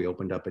whatever, we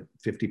opened up at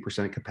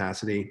 50%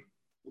 capacity.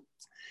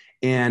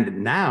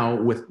 And now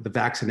with the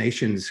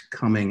vaccinations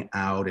coming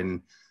out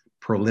and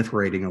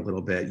proliferating a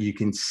little bit, you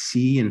can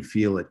see and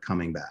feel it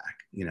coming back.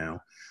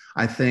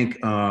 I think,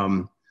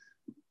 my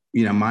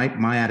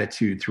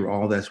attitude through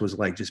all this was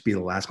like, just be the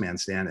last man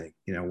standing,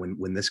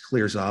 when this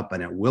clears up,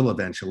 and it will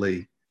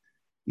eventually,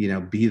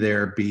 be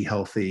there, be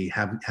healthy,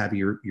 have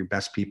your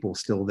best people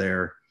still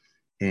there,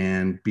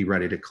 and be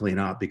ready to clean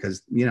up,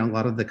 because, a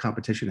lot of the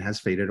competition has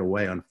faded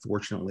away,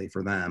 unfortunately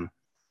for them,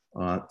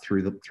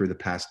 through the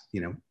past,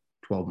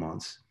 12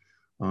 months.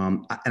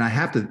 And I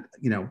have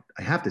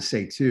to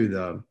say too,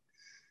 the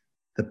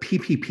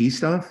PPP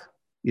stuff,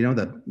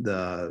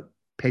 the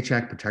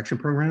Paycheck Protection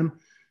Program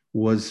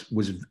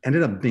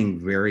ended up being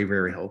very,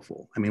 very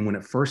helpful. I mean, when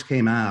it first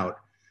came out,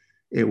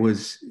 it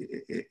was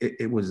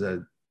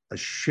a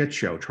shit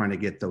show trying to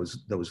get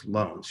those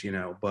loans,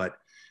 but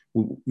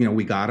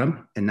we got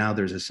them, and now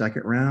there's a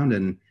second round,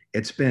 and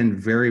it's been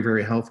very,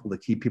 very helpful to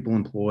keep people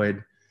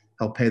employed,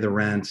 help pay the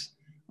rent.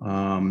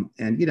 And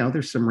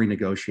there's some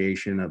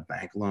renegotiation of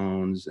bank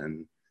loans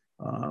and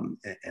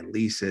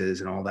leases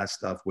and all that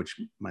stuff,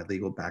 which my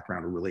legal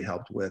background really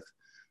helped with.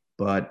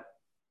 But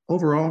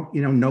overall,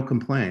 no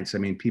complaints. I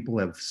mean, people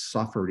have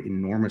suffered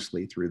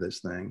enormously through this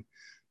thing,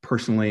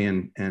 personally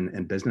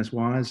and business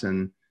wise.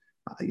 And,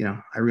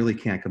 I really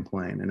can't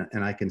complain.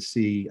 And I can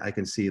see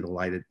the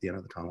light at the end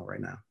of the tunnel right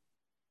now.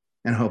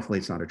 And hopefully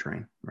it's not a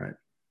train, right?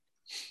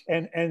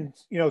 And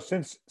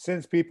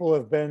since people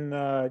have been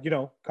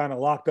kind of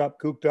locked up,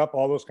 cooped up,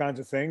 all those kinds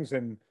of things,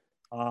 and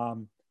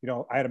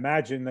I'd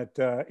imagine that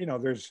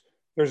there's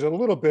a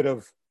little bit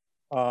of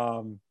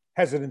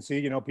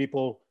hesitancy,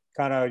 people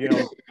kind of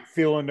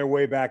feeling their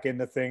way back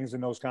into things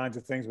and those kinds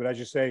of things. But as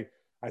you say,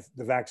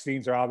 the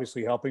vaccines are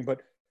obviously helping.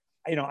 But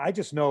I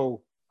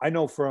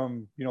know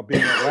from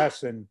being at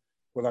Wes and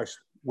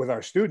with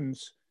our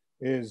students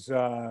is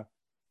the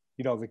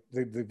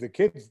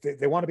kids,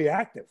 they want to be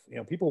active.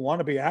 People want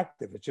to be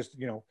active. It's just,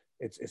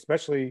 it's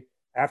especially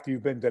after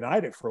you've been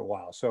denied it for a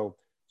while. So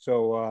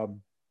are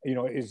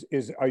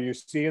you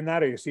seeing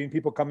that? Are you seeing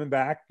people coming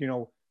back,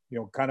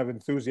 kind of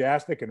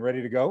enthusiastic and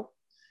ready to go?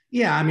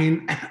 Yeah. I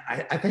mean,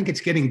 I think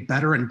it's getting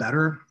better and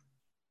better.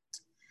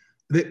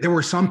 There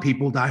were some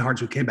people,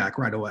 diehards, who came back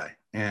right away.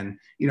 And,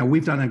 you know,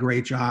 we've done a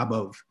great job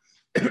of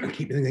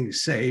keeping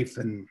things safe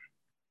and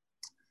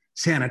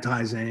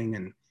sanitizing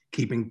and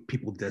keeping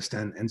people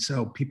distant. And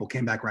so people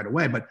came back right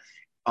away. But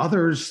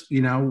others,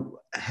 you know,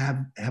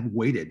 have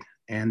waited,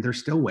 and they're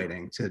still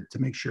waiting to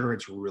make sure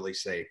it's really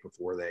safe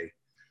before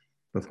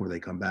they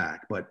come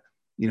back. But,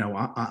 you know,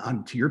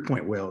 on to your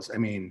point, Wills, I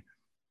mean,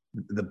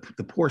 the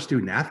poor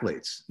student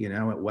athletes, you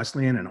know, at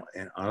Wesleyan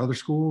and other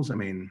schools, I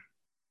mean,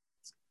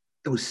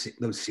 those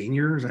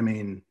seniors, I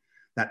mean,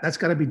 that's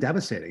got to be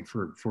devastating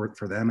for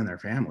them and their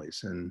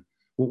families. And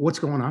what's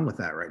going on with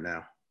that right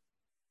now?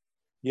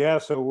 Yeah,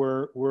 so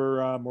we're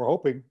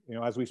hoping, you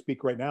know, as we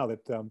speak right now,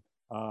 that you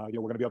know,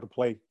 we're going to be able to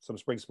play some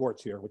spring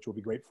sports here, which will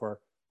be great for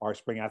our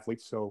spring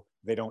athletes, so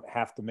they don't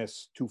have to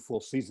miss 2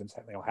 full seasons,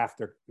 you know, half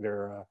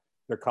their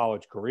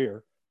college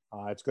career.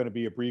 It's going to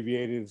be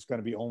abbreviated. It's going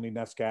to be only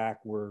NESCAC.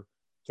 We're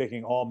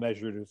taking all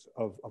measures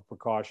of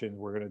precaution.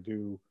 We're going to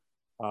do,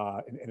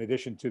 in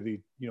addition to the,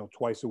 you know,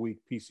 twice a week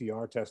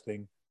PCR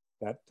testing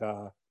that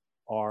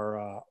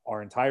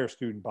our entire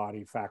student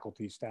body,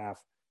 faculty,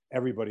 staff,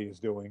 everybody is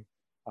doing.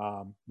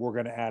 We're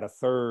going to add a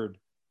 3rd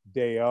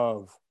day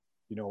of,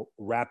 you know,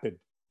 rapid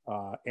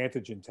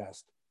antigen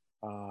test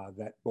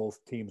that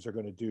both teams are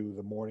going to do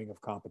the morning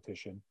of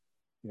competition.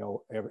 You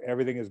know,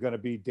 everything is going to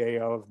be day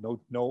of,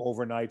 no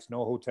overnights,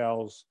 no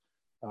hotels,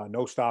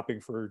 no stopping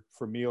for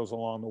meals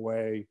along the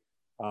way.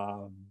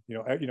 You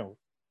know,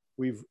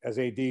 we've, as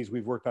ADs,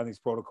 we've worked on these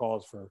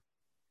protocols for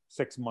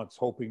 6 months,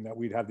 hoping that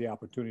we'd have the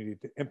opportunity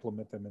to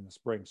implement them in the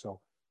spring. So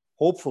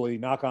hopefully,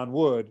 knock on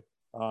wood,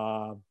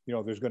 you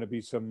know, there's going to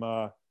be some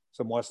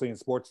Wesleyan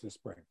sports this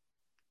spring.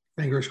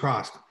 Fingers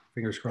crossed.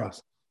 Fingers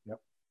crossed. Yep.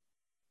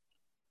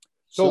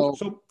 So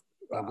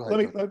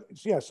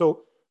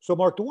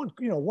Mark, the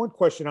one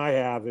question I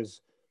have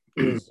is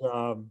you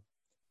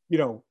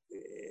know,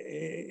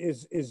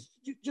 is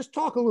just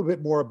talk a little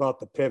bit more about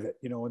the pivot,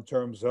 you know, in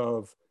terms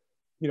of,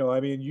 you know, I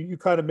mean, you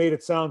kind of made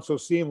it sound so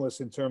seamless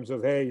in terms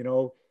of, hey, you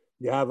know,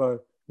 you have a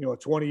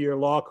 20-year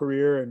law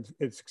career and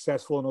it's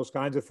successful in those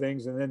kinds of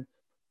things. And then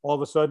all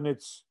of a sudden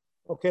it's,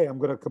 okay, I'm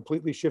going to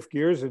completely shift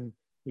gears and,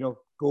 you know,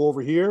 go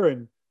over here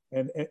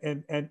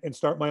and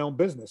start my own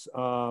business.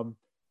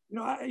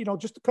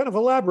 Just to kind of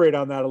elaborate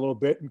on that a little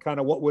bit and kind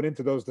of what went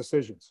into those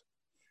decisions.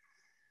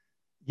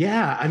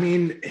 Yeah. I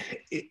mean,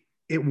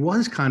 it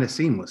was kind of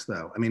seamless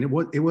though. I mean,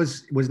 it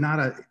was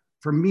not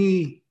for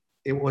me,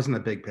 it wasn't a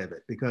big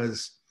pivot,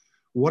 because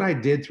what I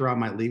did throughout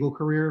my legal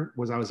career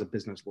was I was a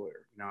business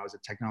lawyer. You know, I was a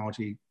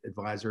technology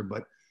advisor,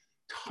 but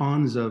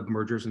tons of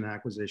mergers and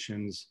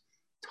acquisitions,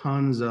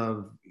 tons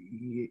of,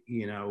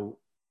 you know,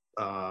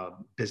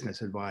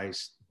 business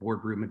advice,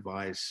 boardroom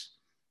advice,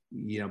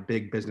 you know,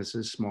 big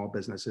businesses, small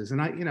businesses.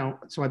 And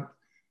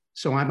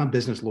so I'm a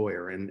business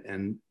lawyer,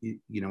 and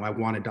you know, I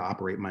wanted to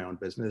operate my own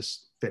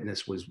business.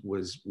 Fitness was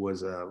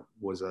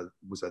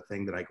a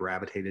thing that I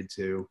gravitated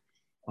to.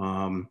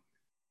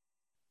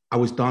 I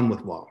was done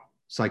with law,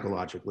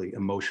 psychologically,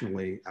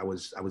 emotionally. I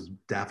was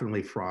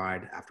definitely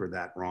fried after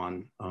that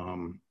run.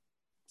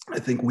 I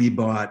think we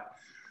bought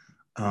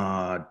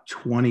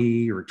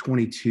 20 or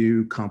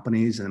 22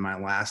 companies in my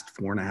last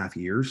 4.5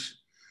 years.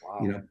 Wow.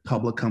 You know,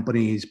 public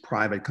companies,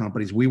 private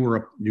companies. We were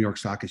a New York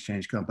Stock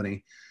Exchange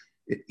company.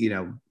 You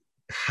know,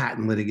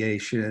 patent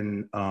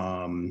litigation,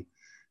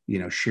 you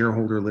know,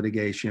 shareholder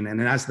litigation,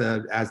 and as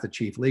the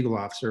chief legal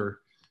officer,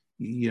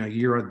 you know,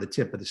 you're at the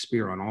tip of the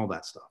spear on all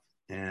that stuff.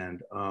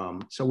 And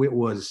so it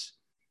was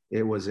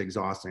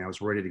exhausting. I was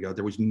ready to go.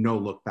 There was no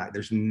look back.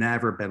 There's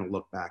never been a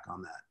look back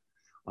on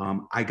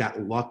that. I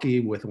got lucky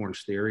with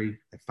Orange Theory.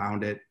 I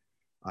found it.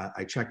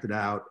 I checked it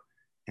out.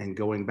 And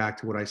going back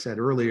to what I said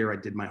earlier, I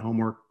did my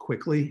homework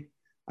quickly.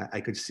 I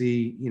could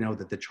see, you know,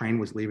 that the train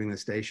was leaving the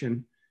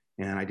station,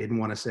 and I didn't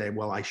want to say,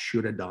 well, I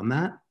should have done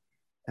that.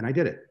 And I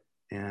did it.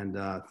 And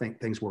I think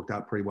things worked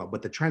out pretty well.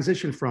 But the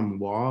transition from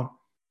law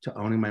to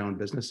owning my own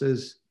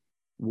businesses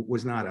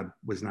was not a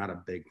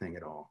big thing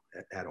at all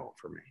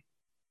for me.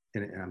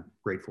 And I'm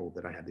grateful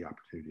that I had the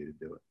opportunity to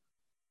do it.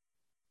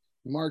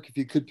 Mark, if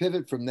you could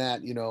pivot from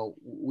that, you know,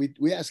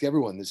 we ask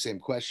everyone the same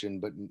question,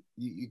 but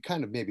you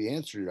kind of maybe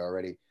answered it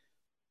already.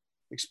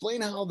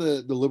 Explain how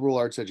the liberal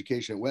arts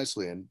education at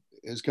Wesleyan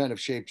has kind of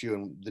shaped you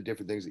and the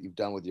different things that you've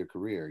done with your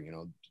career. You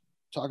know,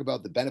 talk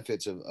about the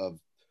benefits of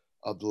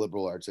the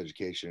liberal arts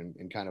education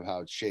and kind of how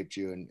it's shaped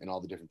you and all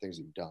the different things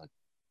that you've done.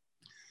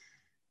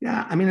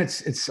 Yeah, I mean,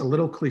 it's a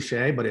little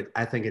cliche, but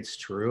I think it's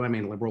true. I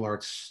mean, liberal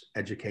arts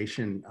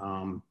education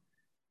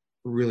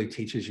really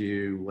teaches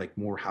you like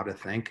more how to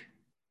think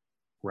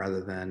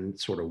rather than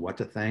sort of what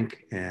to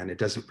think, and it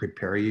doesn't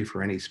prepare you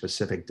for any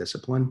specific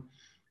discipline.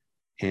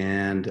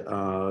 And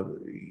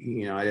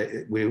you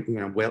know, we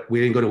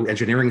didn't go to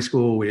engineering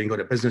school, we didn't go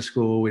to business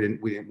school, we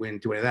didn't do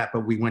any of that,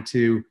 but we went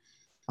to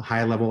a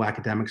high level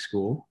academic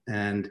school.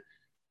 And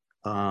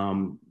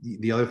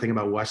the other thing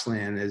about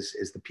Wesleyan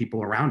is the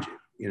people around you.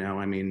 You know,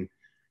 I mean,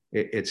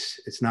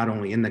 it's not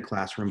only in the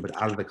classroom,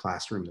 but out of the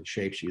classroom that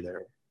shapes you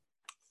there.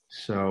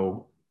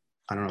 So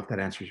I don't know if that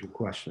answers your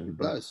question.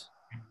 But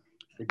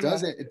it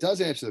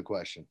does answer the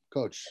question,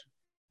 Coach.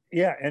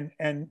 Yeah,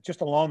 and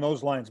just along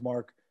those lines,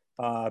 Mark,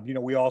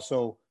 we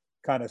also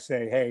kind of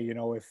say, hey,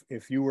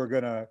 if you were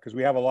gonna, because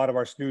we have a lot of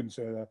our students,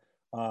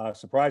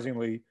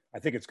 surprisingly, I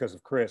think it's because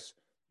of Chris.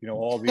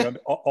 All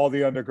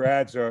the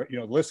undergrads are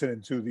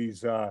listening to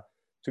these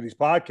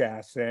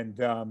podcasts, and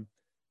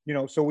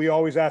so we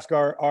always ask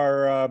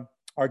our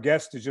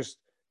guests to just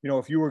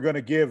if you were going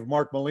to give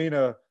Mark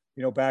Molina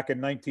back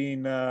in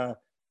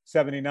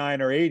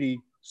 1979 or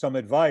 80 some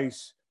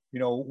advice,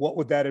 what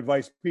would that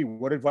advice be?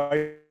 What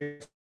advice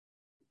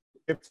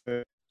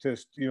to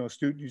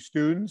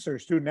students or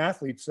student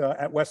athletes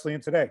at Wesleyan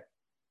today?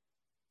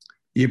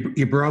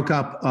 You broke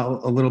up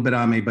a little bit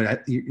on me,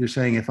 but you're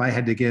saying if I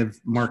had to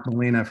give Mark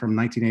Molina from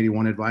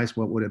 1981 advice,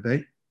 what would it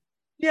be?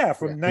 Yeah,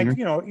 from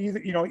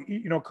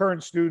either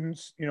current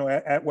students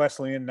at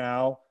Wesleyan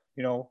now,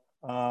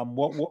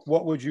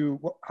 what would you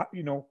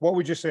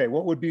say?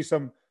 What would be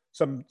some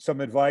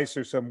advice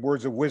or some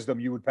words of wisdom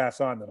you would pass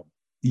on to them?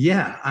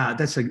 Yeah,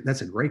 that's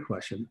a great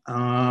question.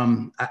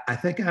 I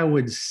think I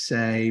would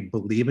say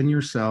believe in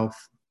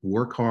yourself,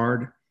 work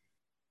hard,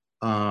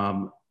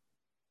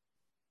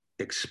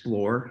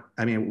 explore.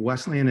 I mean,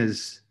 Wesleyan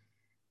is,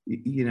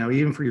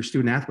 even for your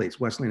student athletes,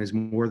 Wesleyan is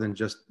more than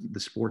just the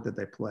sport that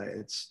they play.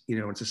 It's,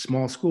 it's a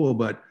small school,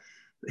 but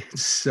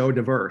it's so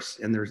diverse,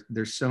 and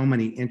there's so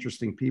many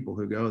interesting people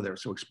who go there.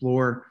 So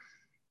explore,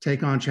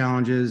 take on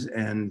challenges,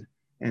 and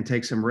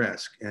take some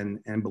risk,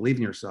 and believe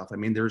in yourself. I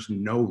mean, there's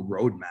no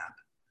roadmap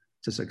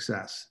to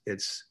success.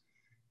 It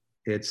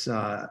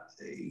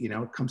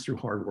comes through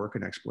hard work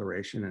and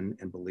exploration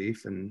and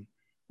belief. And,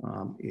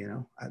 I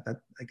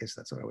guess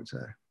that's what I would say.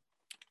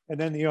 And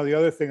then, the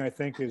other thing I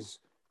think is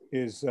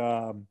with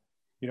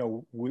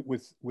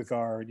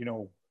our,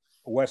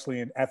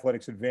 Wesleyan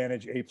Athletics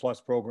Advantage A+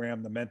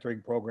 program, the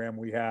mentoring program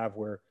we have,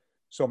 where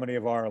so many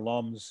of our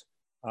alums,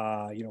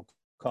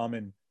 come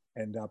and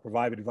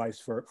provide advice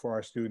for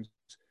our students.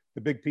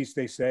 The big piece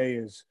they say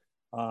is,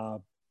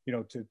 and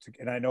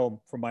I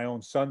know from my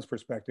own son's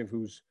perspective,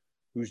 who's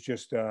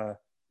just 3-4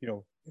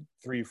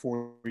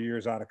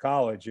 years out of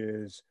college,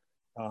 is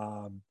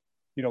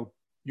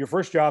your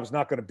first job is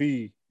not going to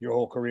be your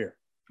whole career.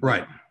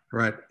 Right.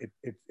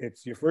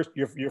 It's your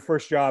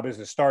first job is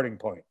a starting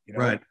point.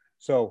 Right.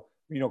 So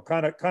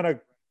kind of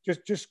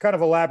just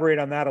elaborate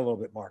on that a little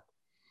bit, Mark.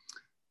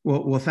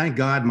 Well, thank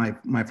God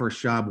my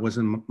first job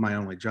wasn't my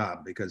only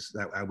job, because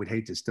I would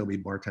hate to still be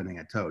bartending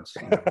at Toads.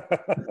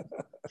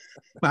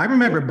 But I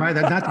remember, by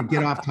that, not to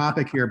get off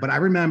topic here, but I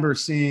remember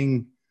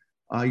seeing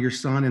your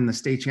son in the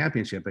state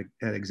championship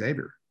at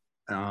Xavier.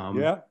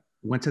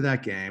 Went to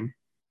that game.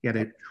 He had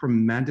a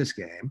tremendous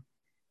game,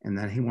 and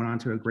then he went on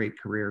to a great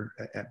career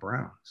at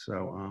Brown.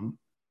 So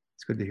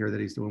it's good to hear that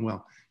he's doing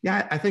well.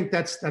 Yeah, I think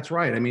that's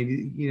right. I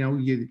mean,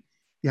 you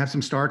have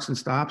some starts and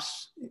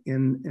stops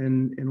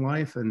in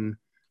life, and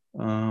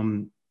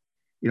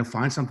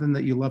find something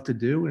that you love to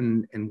do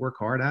and work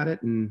hard at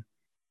it, and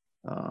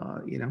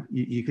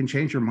you can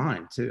change your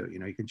mind too.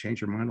 You can change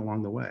your mind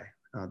along the way.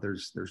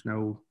 There's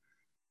no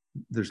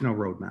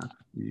roadmap.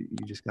 You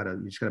just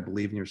gotta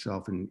believe in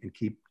yourself and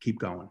keep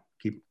going,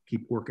 keep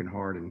working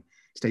hard, and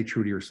stay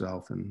true to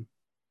yourself, and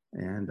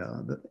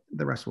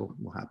the rest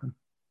will happen.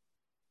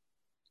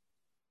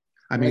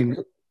 I mean,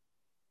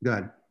 go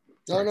ahead.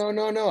 No.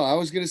 I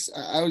was gonna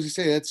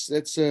say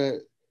that's a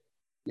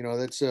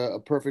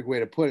perfect way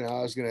to put it.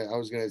 I was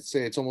gonna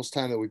say it's almost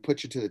time that we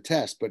put you to the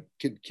test, but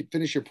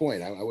finish your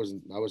point. I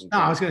wasn't. No, I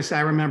was gonna say,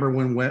 I remember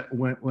when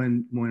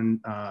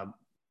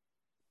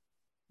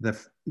the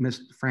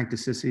Miss Frank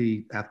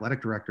DeCissi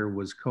athletic director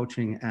was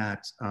coaching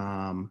at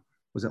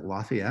was it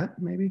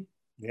Lafayette, maybe?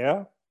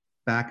 Yeah.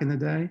 Back in the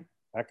day.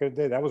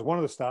 That was one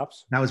of the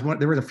stops. That was one.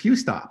 There was a few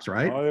stops,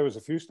 right? Oh, there was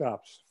a few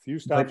stops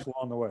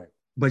along the way.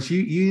 But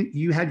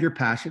you had your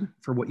passion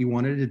for what you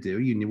wanted to do.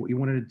 You knew what you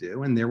wanted to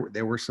do, and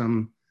there were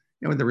some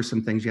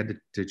things you had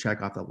to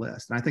check off the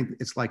list. And I think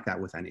it's like that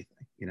with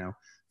anything.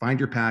 Find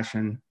your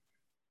passion,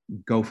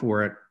 go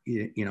for it.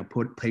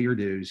 Pay your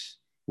dues,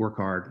 work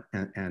hard,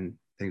 and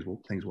things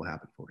will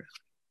happen for you.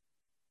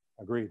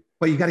 Agreed.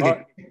 But you got to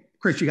get,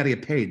 Chris, you got to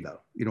get paid though.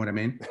 You know what I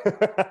mean?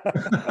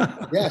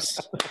 Yes.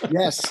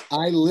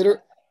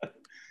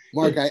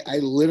 Mark, I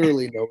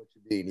literally know what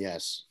you mean.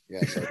 Yes.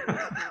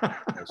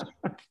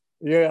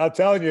 Yeah, I'm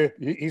telling you,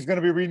 he's going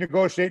to be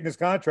renegotiating his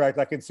contract.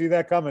 I can see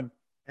that coming.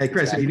 Hey,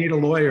 Chris, exactly. If you need a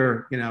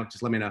lawyer,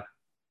 just let me know.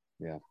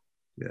 Yeah.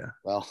 Yeah.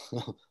 Well,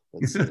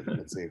 let's see.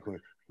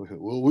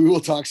 We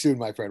will talk soon,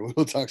 my friend. We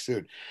will talk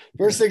soon.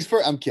 First things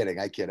first. I'm kidding.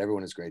 I kid.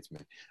 Everyone is great to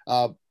me.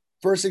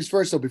 First things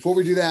first. So before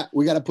we do that,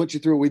 we got to put you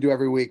through what we do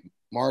every week.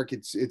 Mark,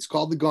 it's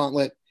called the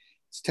Gauntlet.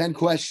 It's 10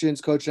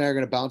 questions. Coach and I are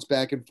going to bounce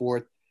back and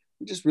forth.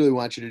 We just really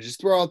want you to just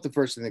throw out the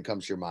first thing that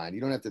comes to your mind. You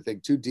don't have to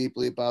think too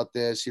deeply about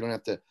this. You don't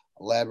have to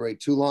elaborate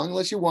too long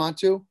unless you want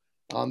to.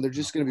 They're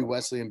just going to be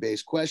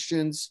Wesleyan-based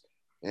questions.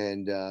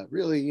 And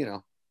really,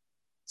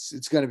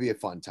 it's going to be a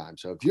fun time.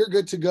 So if you're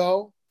good to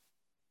go,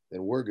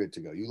 then we're good to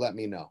go. You let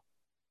me know.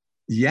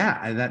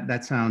 Yeah,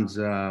 that sounds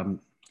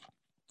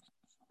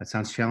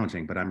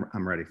challenging, but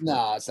I'm ready for it.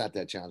 No, it's not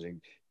that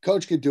challenging.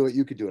 Coach could do it.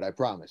 You could do it. I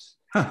promise.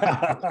 All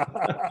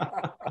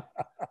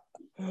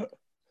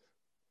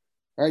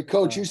right,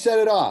 Coach, you set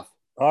it off.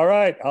 All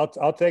right,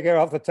 I'll take it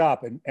off the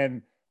top,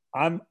 and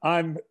I'm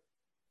going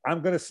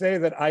to say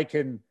that I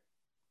can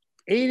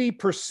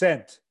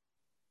 80%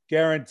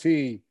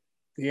 guarantee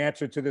the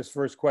answer to this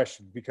first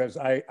question, because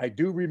I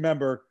do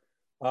remember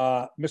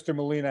Mr.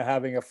 Molina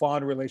having a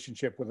fond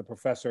relationship with a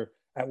professor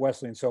at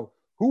Wesleyan. So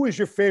who is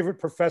your favorite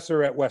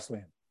professor at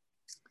Wesleyan?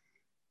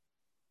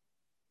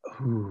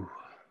 Ooh.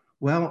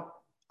 Well,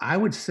 I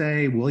would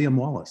say Willie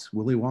Wallace,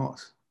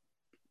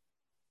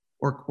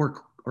 or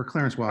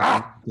Clarence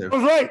Washington. I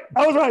was right.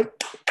 I was right.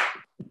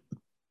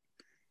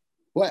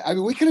 Well, I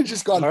mean, we could have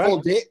just gone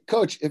full date.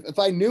 Coach, if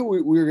I knew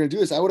we were going to do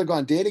this, I would have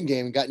gone dating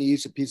game and gotten you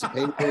each a piece of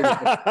paper.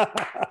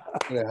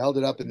 Would have held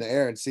it up in the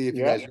air and see if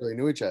you guys really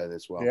knew each other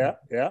this well.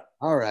 Yeah.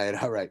 All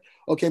right.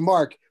 Okay,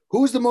 Mark,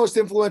 who's the most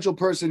influential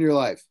person in your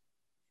life?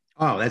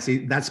 Oh,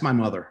 that's my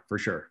mother for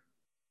sure.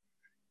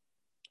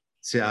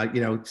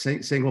 So,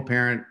 single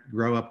parent,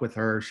 grow up with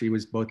her. She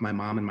was both my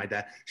mom and my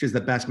dad. She was the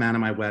best man at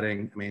my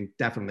wedding. I mean,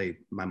 definitely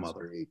my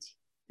mother.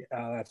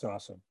 Oh, that's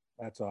awesome.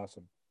 That's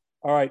awesome.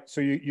 All right. So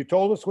you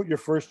told us what your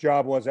first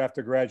job was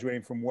after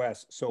graduating from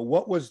West. So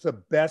what was the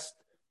best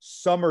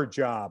summer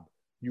job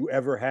you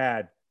ever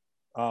had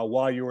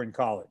while you were in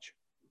college?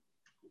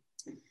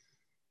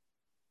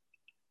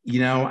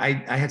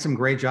 I had some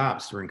great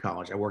jobs during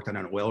college. I worked on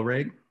an oil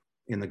rig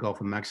in the Gulf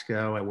of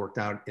Mexico. I worked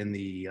out in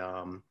the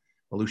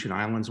Aleutian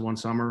Islands one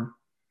summer.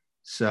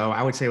 So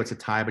I would say it's a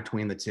tie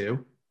between the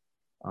two.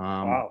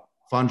 Wow.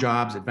 Fun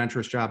jobs,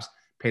 adventurous jobs,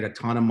 paid a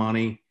ton of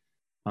money.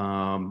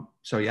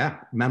 So yeah,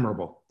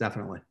 memorable,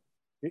 definitely.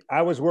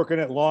 I was working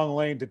at Long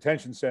Lane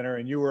Detention Center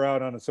and you were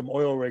out on some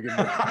oil rigging.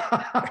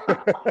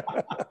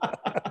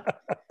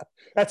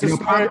 That's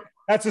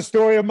a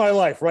story of my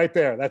life right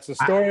there. That's the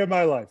story of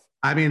my life.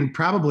 I mean,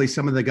 probably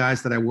some of the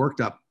guys that I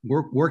worked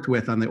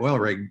with on the oil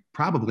rig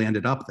probably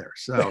ended up there.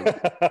 So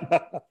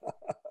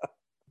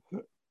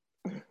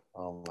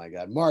oh my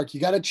God, Mark, you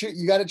got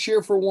to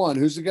cheer for one.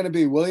 Who's it going to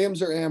be,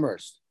 Williams or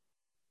Amherst?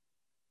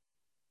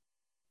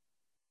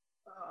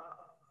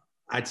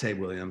 I'd say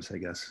Williams, I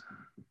guess,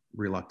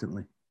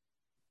 reluctantly.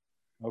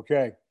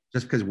 Okay.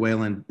 Just because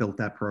Whalen built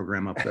that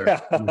program up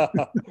there.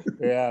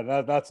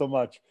 Yeah, not so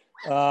much.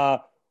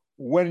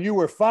 When you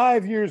were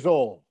 5 years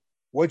old,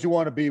 what'd you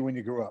want to be when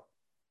you grew up?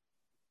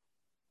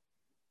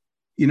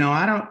 You know,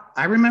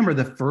 I remember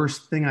the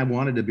first thing I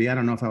wanted to be, I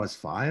don't know if I was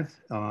 5,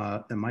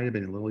 it might've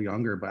been a little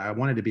younger, but I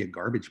wanted to be a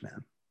garbage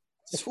man.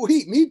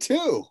 Sweet, me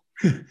too.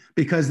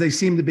 Because they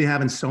seem to be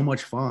having so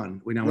much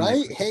fun. We know,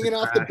 right? Hanging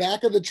off the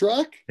back of the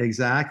truck.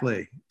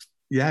 Exactly.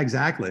 Yeah,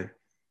 exactly.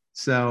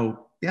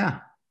 So yeah,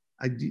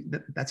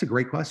 that's a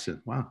great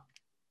question. Wow.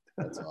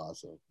 That's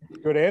awesome.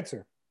 Good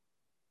answer.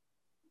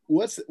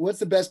 What's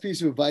the best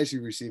piece of advice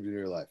you received in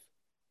your life?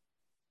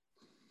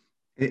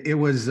 It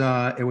was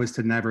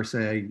to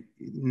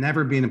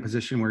never be in a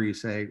position where you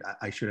say,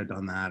 I should have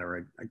done that,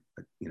 or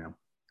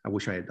I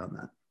wish I had done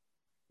that.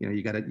 You know,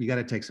 you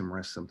gotta take some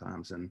risks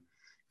sometimes. And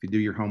if you do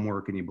your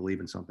homework and you believe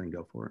in something,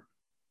 go for it.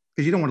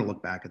 Because you don't want to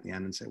look back at the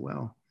end and say,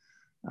 well,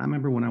 I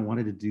remember when I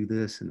wanted to do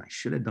this and I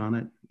should have done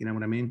it. You know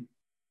what I mean?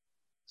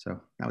 So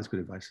that was good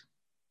advice.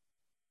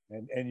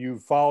 And you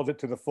followed it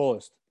to the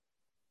fullest.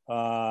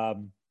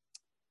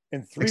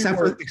 In 3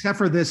 words, except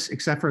for this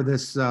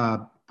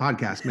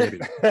podcast,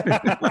 maybe.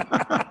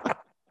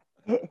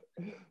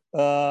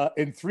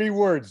 In 3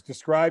 words,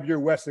 describe your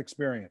West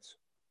experience.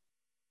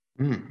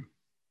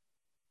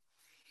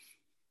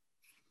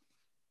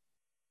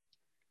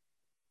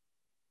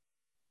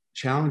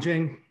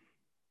 Challenging,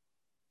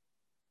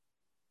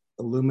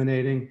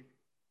 illuminating,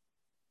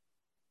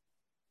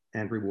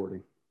 and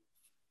rewarding.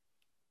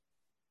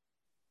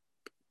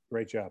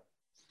 Great job.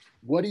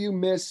 What do you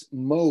miss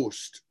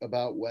most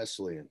about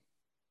Wesleyan?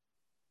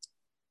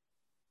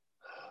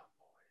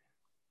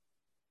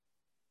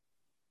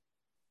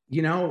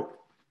 You know,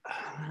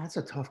 that's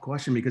a tough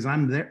question because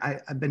I'm there.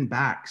 I've been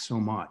back so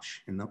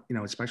much, and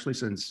especially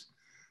since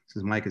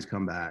Mike has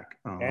come back.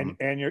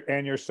 And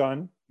your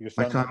son.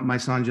 My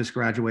son just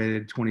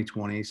graduated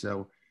 2020.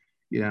 So,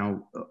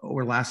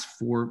 over the last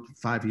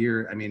 4-5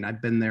 years, I mean,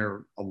 I've been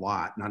there a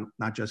lot,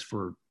 not just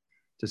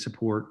to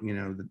support,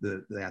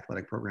 the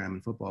athletic program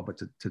and football, but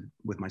to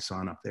with my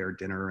son up there,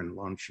 dinner and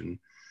lunch and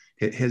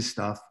his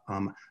stuff.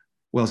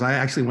 Wells, I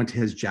actually went to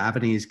his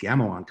Javanese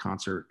gamelan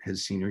concert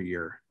his senior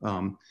year.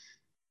 Of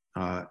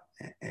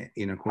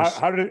course.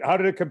 How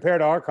did it compare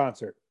to our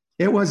concert?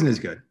 It wasn't as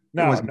good.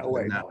 No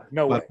way.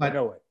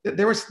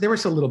 There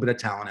was a little bit of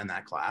talent in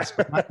that class,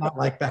 but not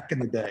like back in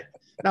the day.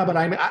 No, but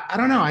I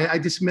don't know. I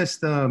just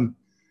missed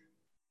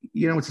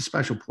it's a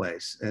special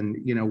place, and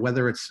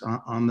whether it's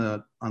on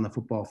the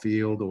football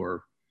field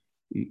or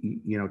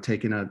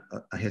taking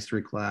a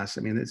history class.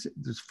 I mean, it's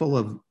full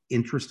of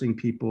interesting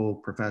people,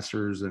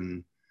 professors,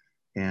 and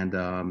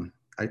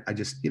I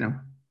just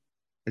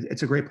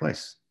it's a great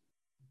place.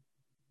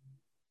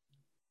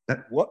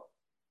 What?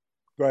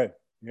 Go ahead.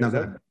 No, go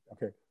ahead.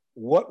 Okay.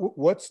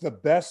 What's the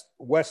best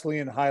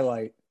Wesleyan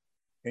highlight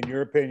in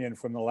your opinion,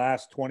 from the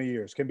last 20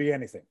 years? Can be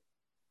anything.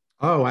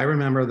 Oh, I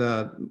remember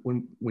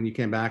when you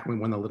came back and we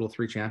won the Little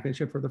 3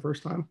 championship for the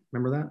first time.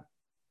 Remember that?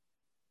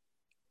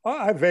 Oh,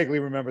 I vaguely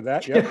remember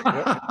that. Yeah.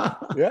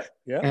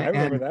 I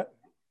remember that.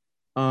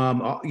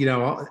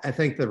 I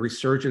think the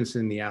resurgence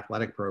in the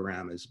athletic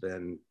program has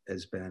been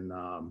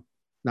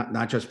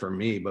not just for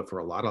me, but for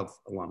a lot of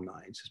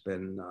alumni.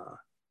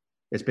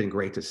 It's been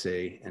great to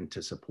see and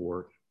to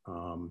support,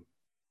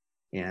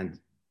 and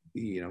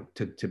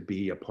to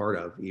be a part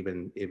of,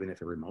 even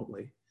if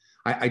remotely.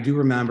 I do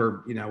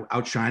remember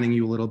outshining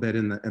you a little bit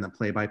in the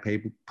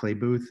play-by-play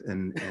booth,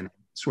 and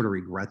sort of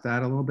regret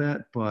that a little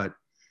bit, but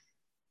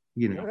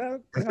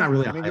that's not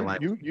really a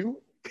highlight.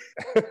 You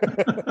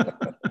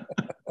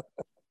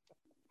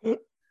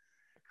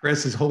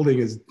Chris is holding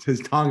his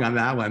tongue on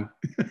that one.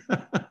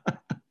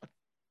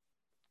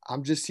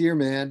 I'm just here,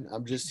 man.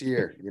 I'm just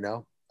here.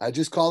 I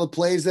just call the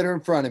plays that are in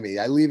front of me.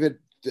 I leave it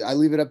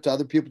up to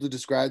other people to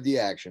describe the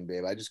action,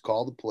 babe. I just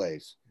call the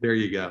plays. There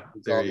you go.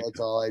 That's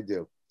all I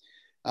do.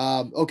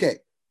 Okay,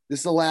 this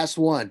is the last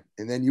one,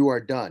 and then you are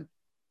done.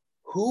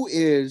 Who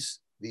is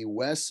the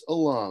Wes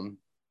alum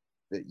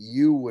that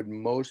you would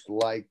most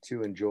like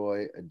to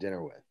enjoy a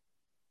dinner with?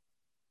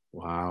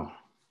 Wow.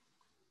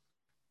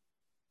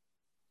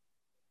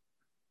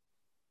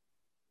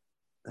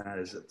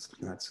 That's a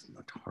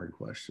hard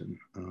question.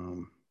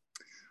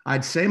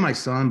 I'd say my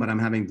son, but I'm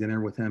having dinner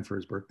with him for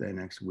his birthday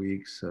next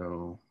week,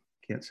 so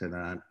can't say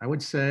that. I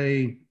would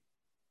say,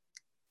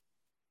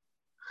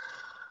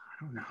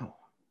 I don't know.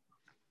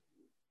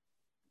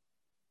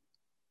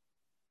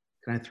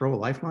 Can I throw a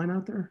lifeline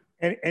out there?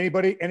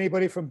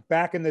 Anybody from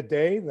back in the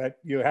day that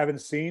you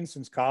haven't seen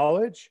since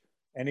college?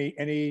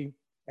 Any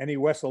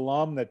Wes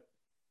alum that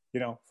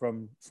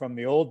from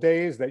the old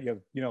days that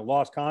you've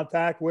lost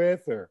contact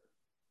with, or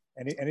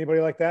anybody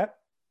like that?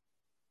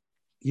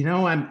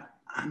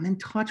 I'm in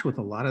touch with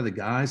a lot of the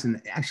guys,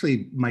 and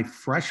actually my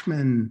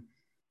freshman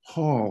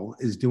hall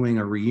is doing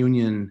a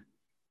reunion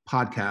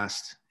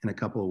podcast in a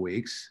couple of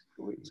weeks.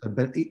 So,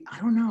 but I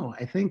don't know.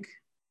 I think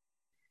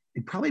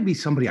it'd probably be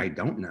somebody I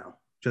don't know,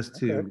 just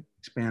to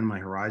expand my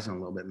horizon a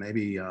little bit.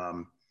 Maybe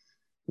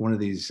one of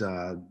these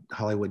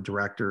Hollywood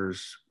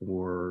directors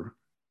or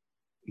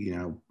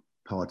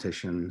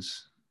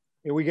politicians.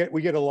 Yeah, we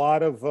get a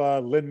lot of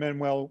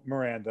Lin-Manuel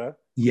Miranda.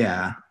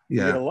 Yeah. We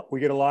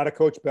get a lot of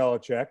Coach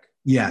Belichick.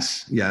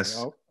 Yes.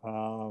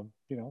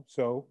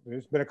 So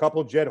there's been a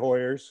couple of Jed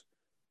Hoyers.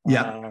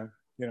 Yeah.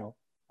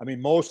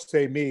 Most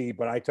say me,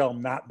 but I tell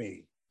them not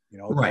me.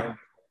 Right.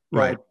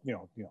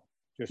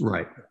 Just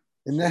right.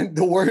 And then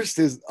the worst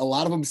is a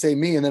lot of them say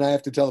me, and then I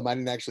have to tell them I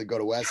didn't actually go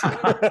to Wesley.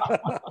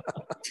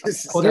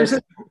 Well, there's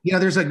a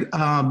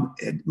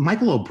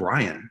Michael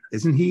O'Brien,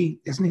 isn't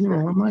he an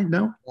alumni?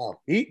 No,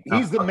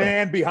 he's the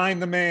man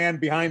behind the man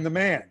behind the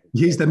man.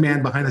 He's the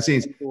man behind the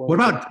scenes.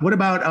 What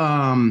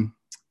about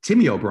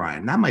Timmy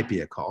O'Brien? That might be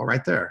a call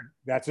right there.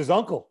 That's his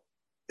uncle.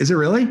 Is it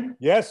really?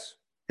 Yes.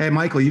 Hey,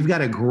 Michael, you've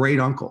got a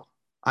great uncle.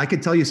 I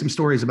could tell you some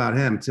stories about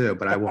him too,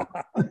 but I won't.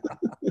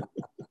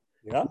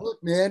 Yeah.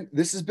 Look, man,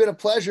 this has been a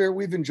pleasure.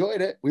 We've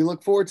enjoyed it. We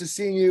look forward to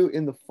seeing you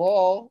in the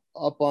fall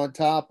up on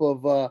top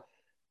of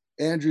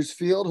Andrews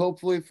Field,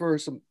 hopefully for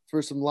some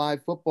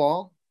live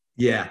football.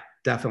 Yeah,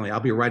 definitely. I'll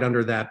be right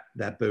under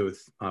that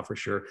booth for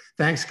sure.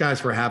 Thanks,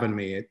 guys, for having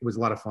me. It was a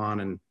lot of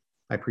fun, and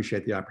I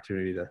appreciate the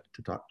opportunity to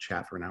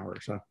chat for an hour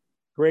or so.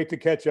 Great to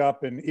catch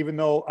up. And even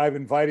though I've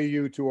invited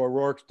you to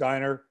O'Rourke's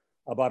Diner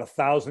about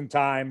 1,000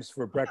 times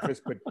for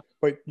breakfast,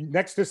 but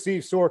next to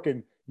Steve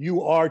Sorkin,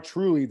 you are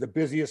truly the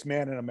busiest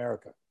man in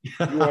America.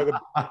 You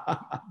are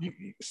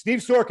Steve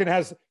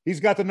Sorkin he's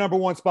got the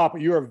 #1 spot,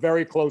 but you're a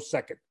very close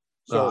second.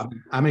 So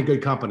I'm in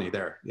good company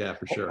there. Yeah,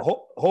 for sure.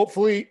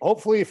 Hopefully,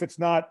 if it's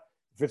not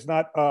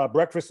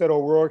breakfast at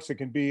O'Rourke's, it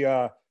can be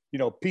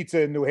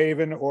pizza in New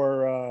Haven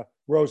or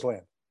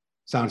Roseland.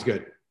 Sounds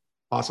good.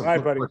 Awesome. All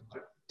right, buddy.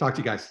 Talk to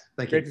you guys.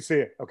 Thank you. Great to see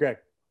you. Okay.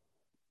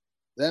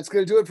 That's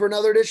going to do it for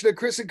another edition of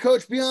Chris and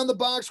Coach Beyond the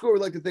Box Score.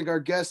 We'd like to thank our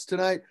guests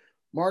tonight,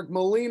 Mark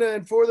Molina,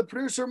 and for the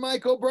producer,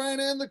 Mike O'Brien,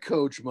 and the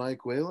coach,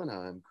 Mike Whalen.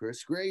 I'm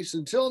Chris Grace.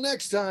 Until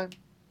next time,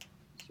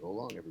 so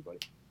long, everybody.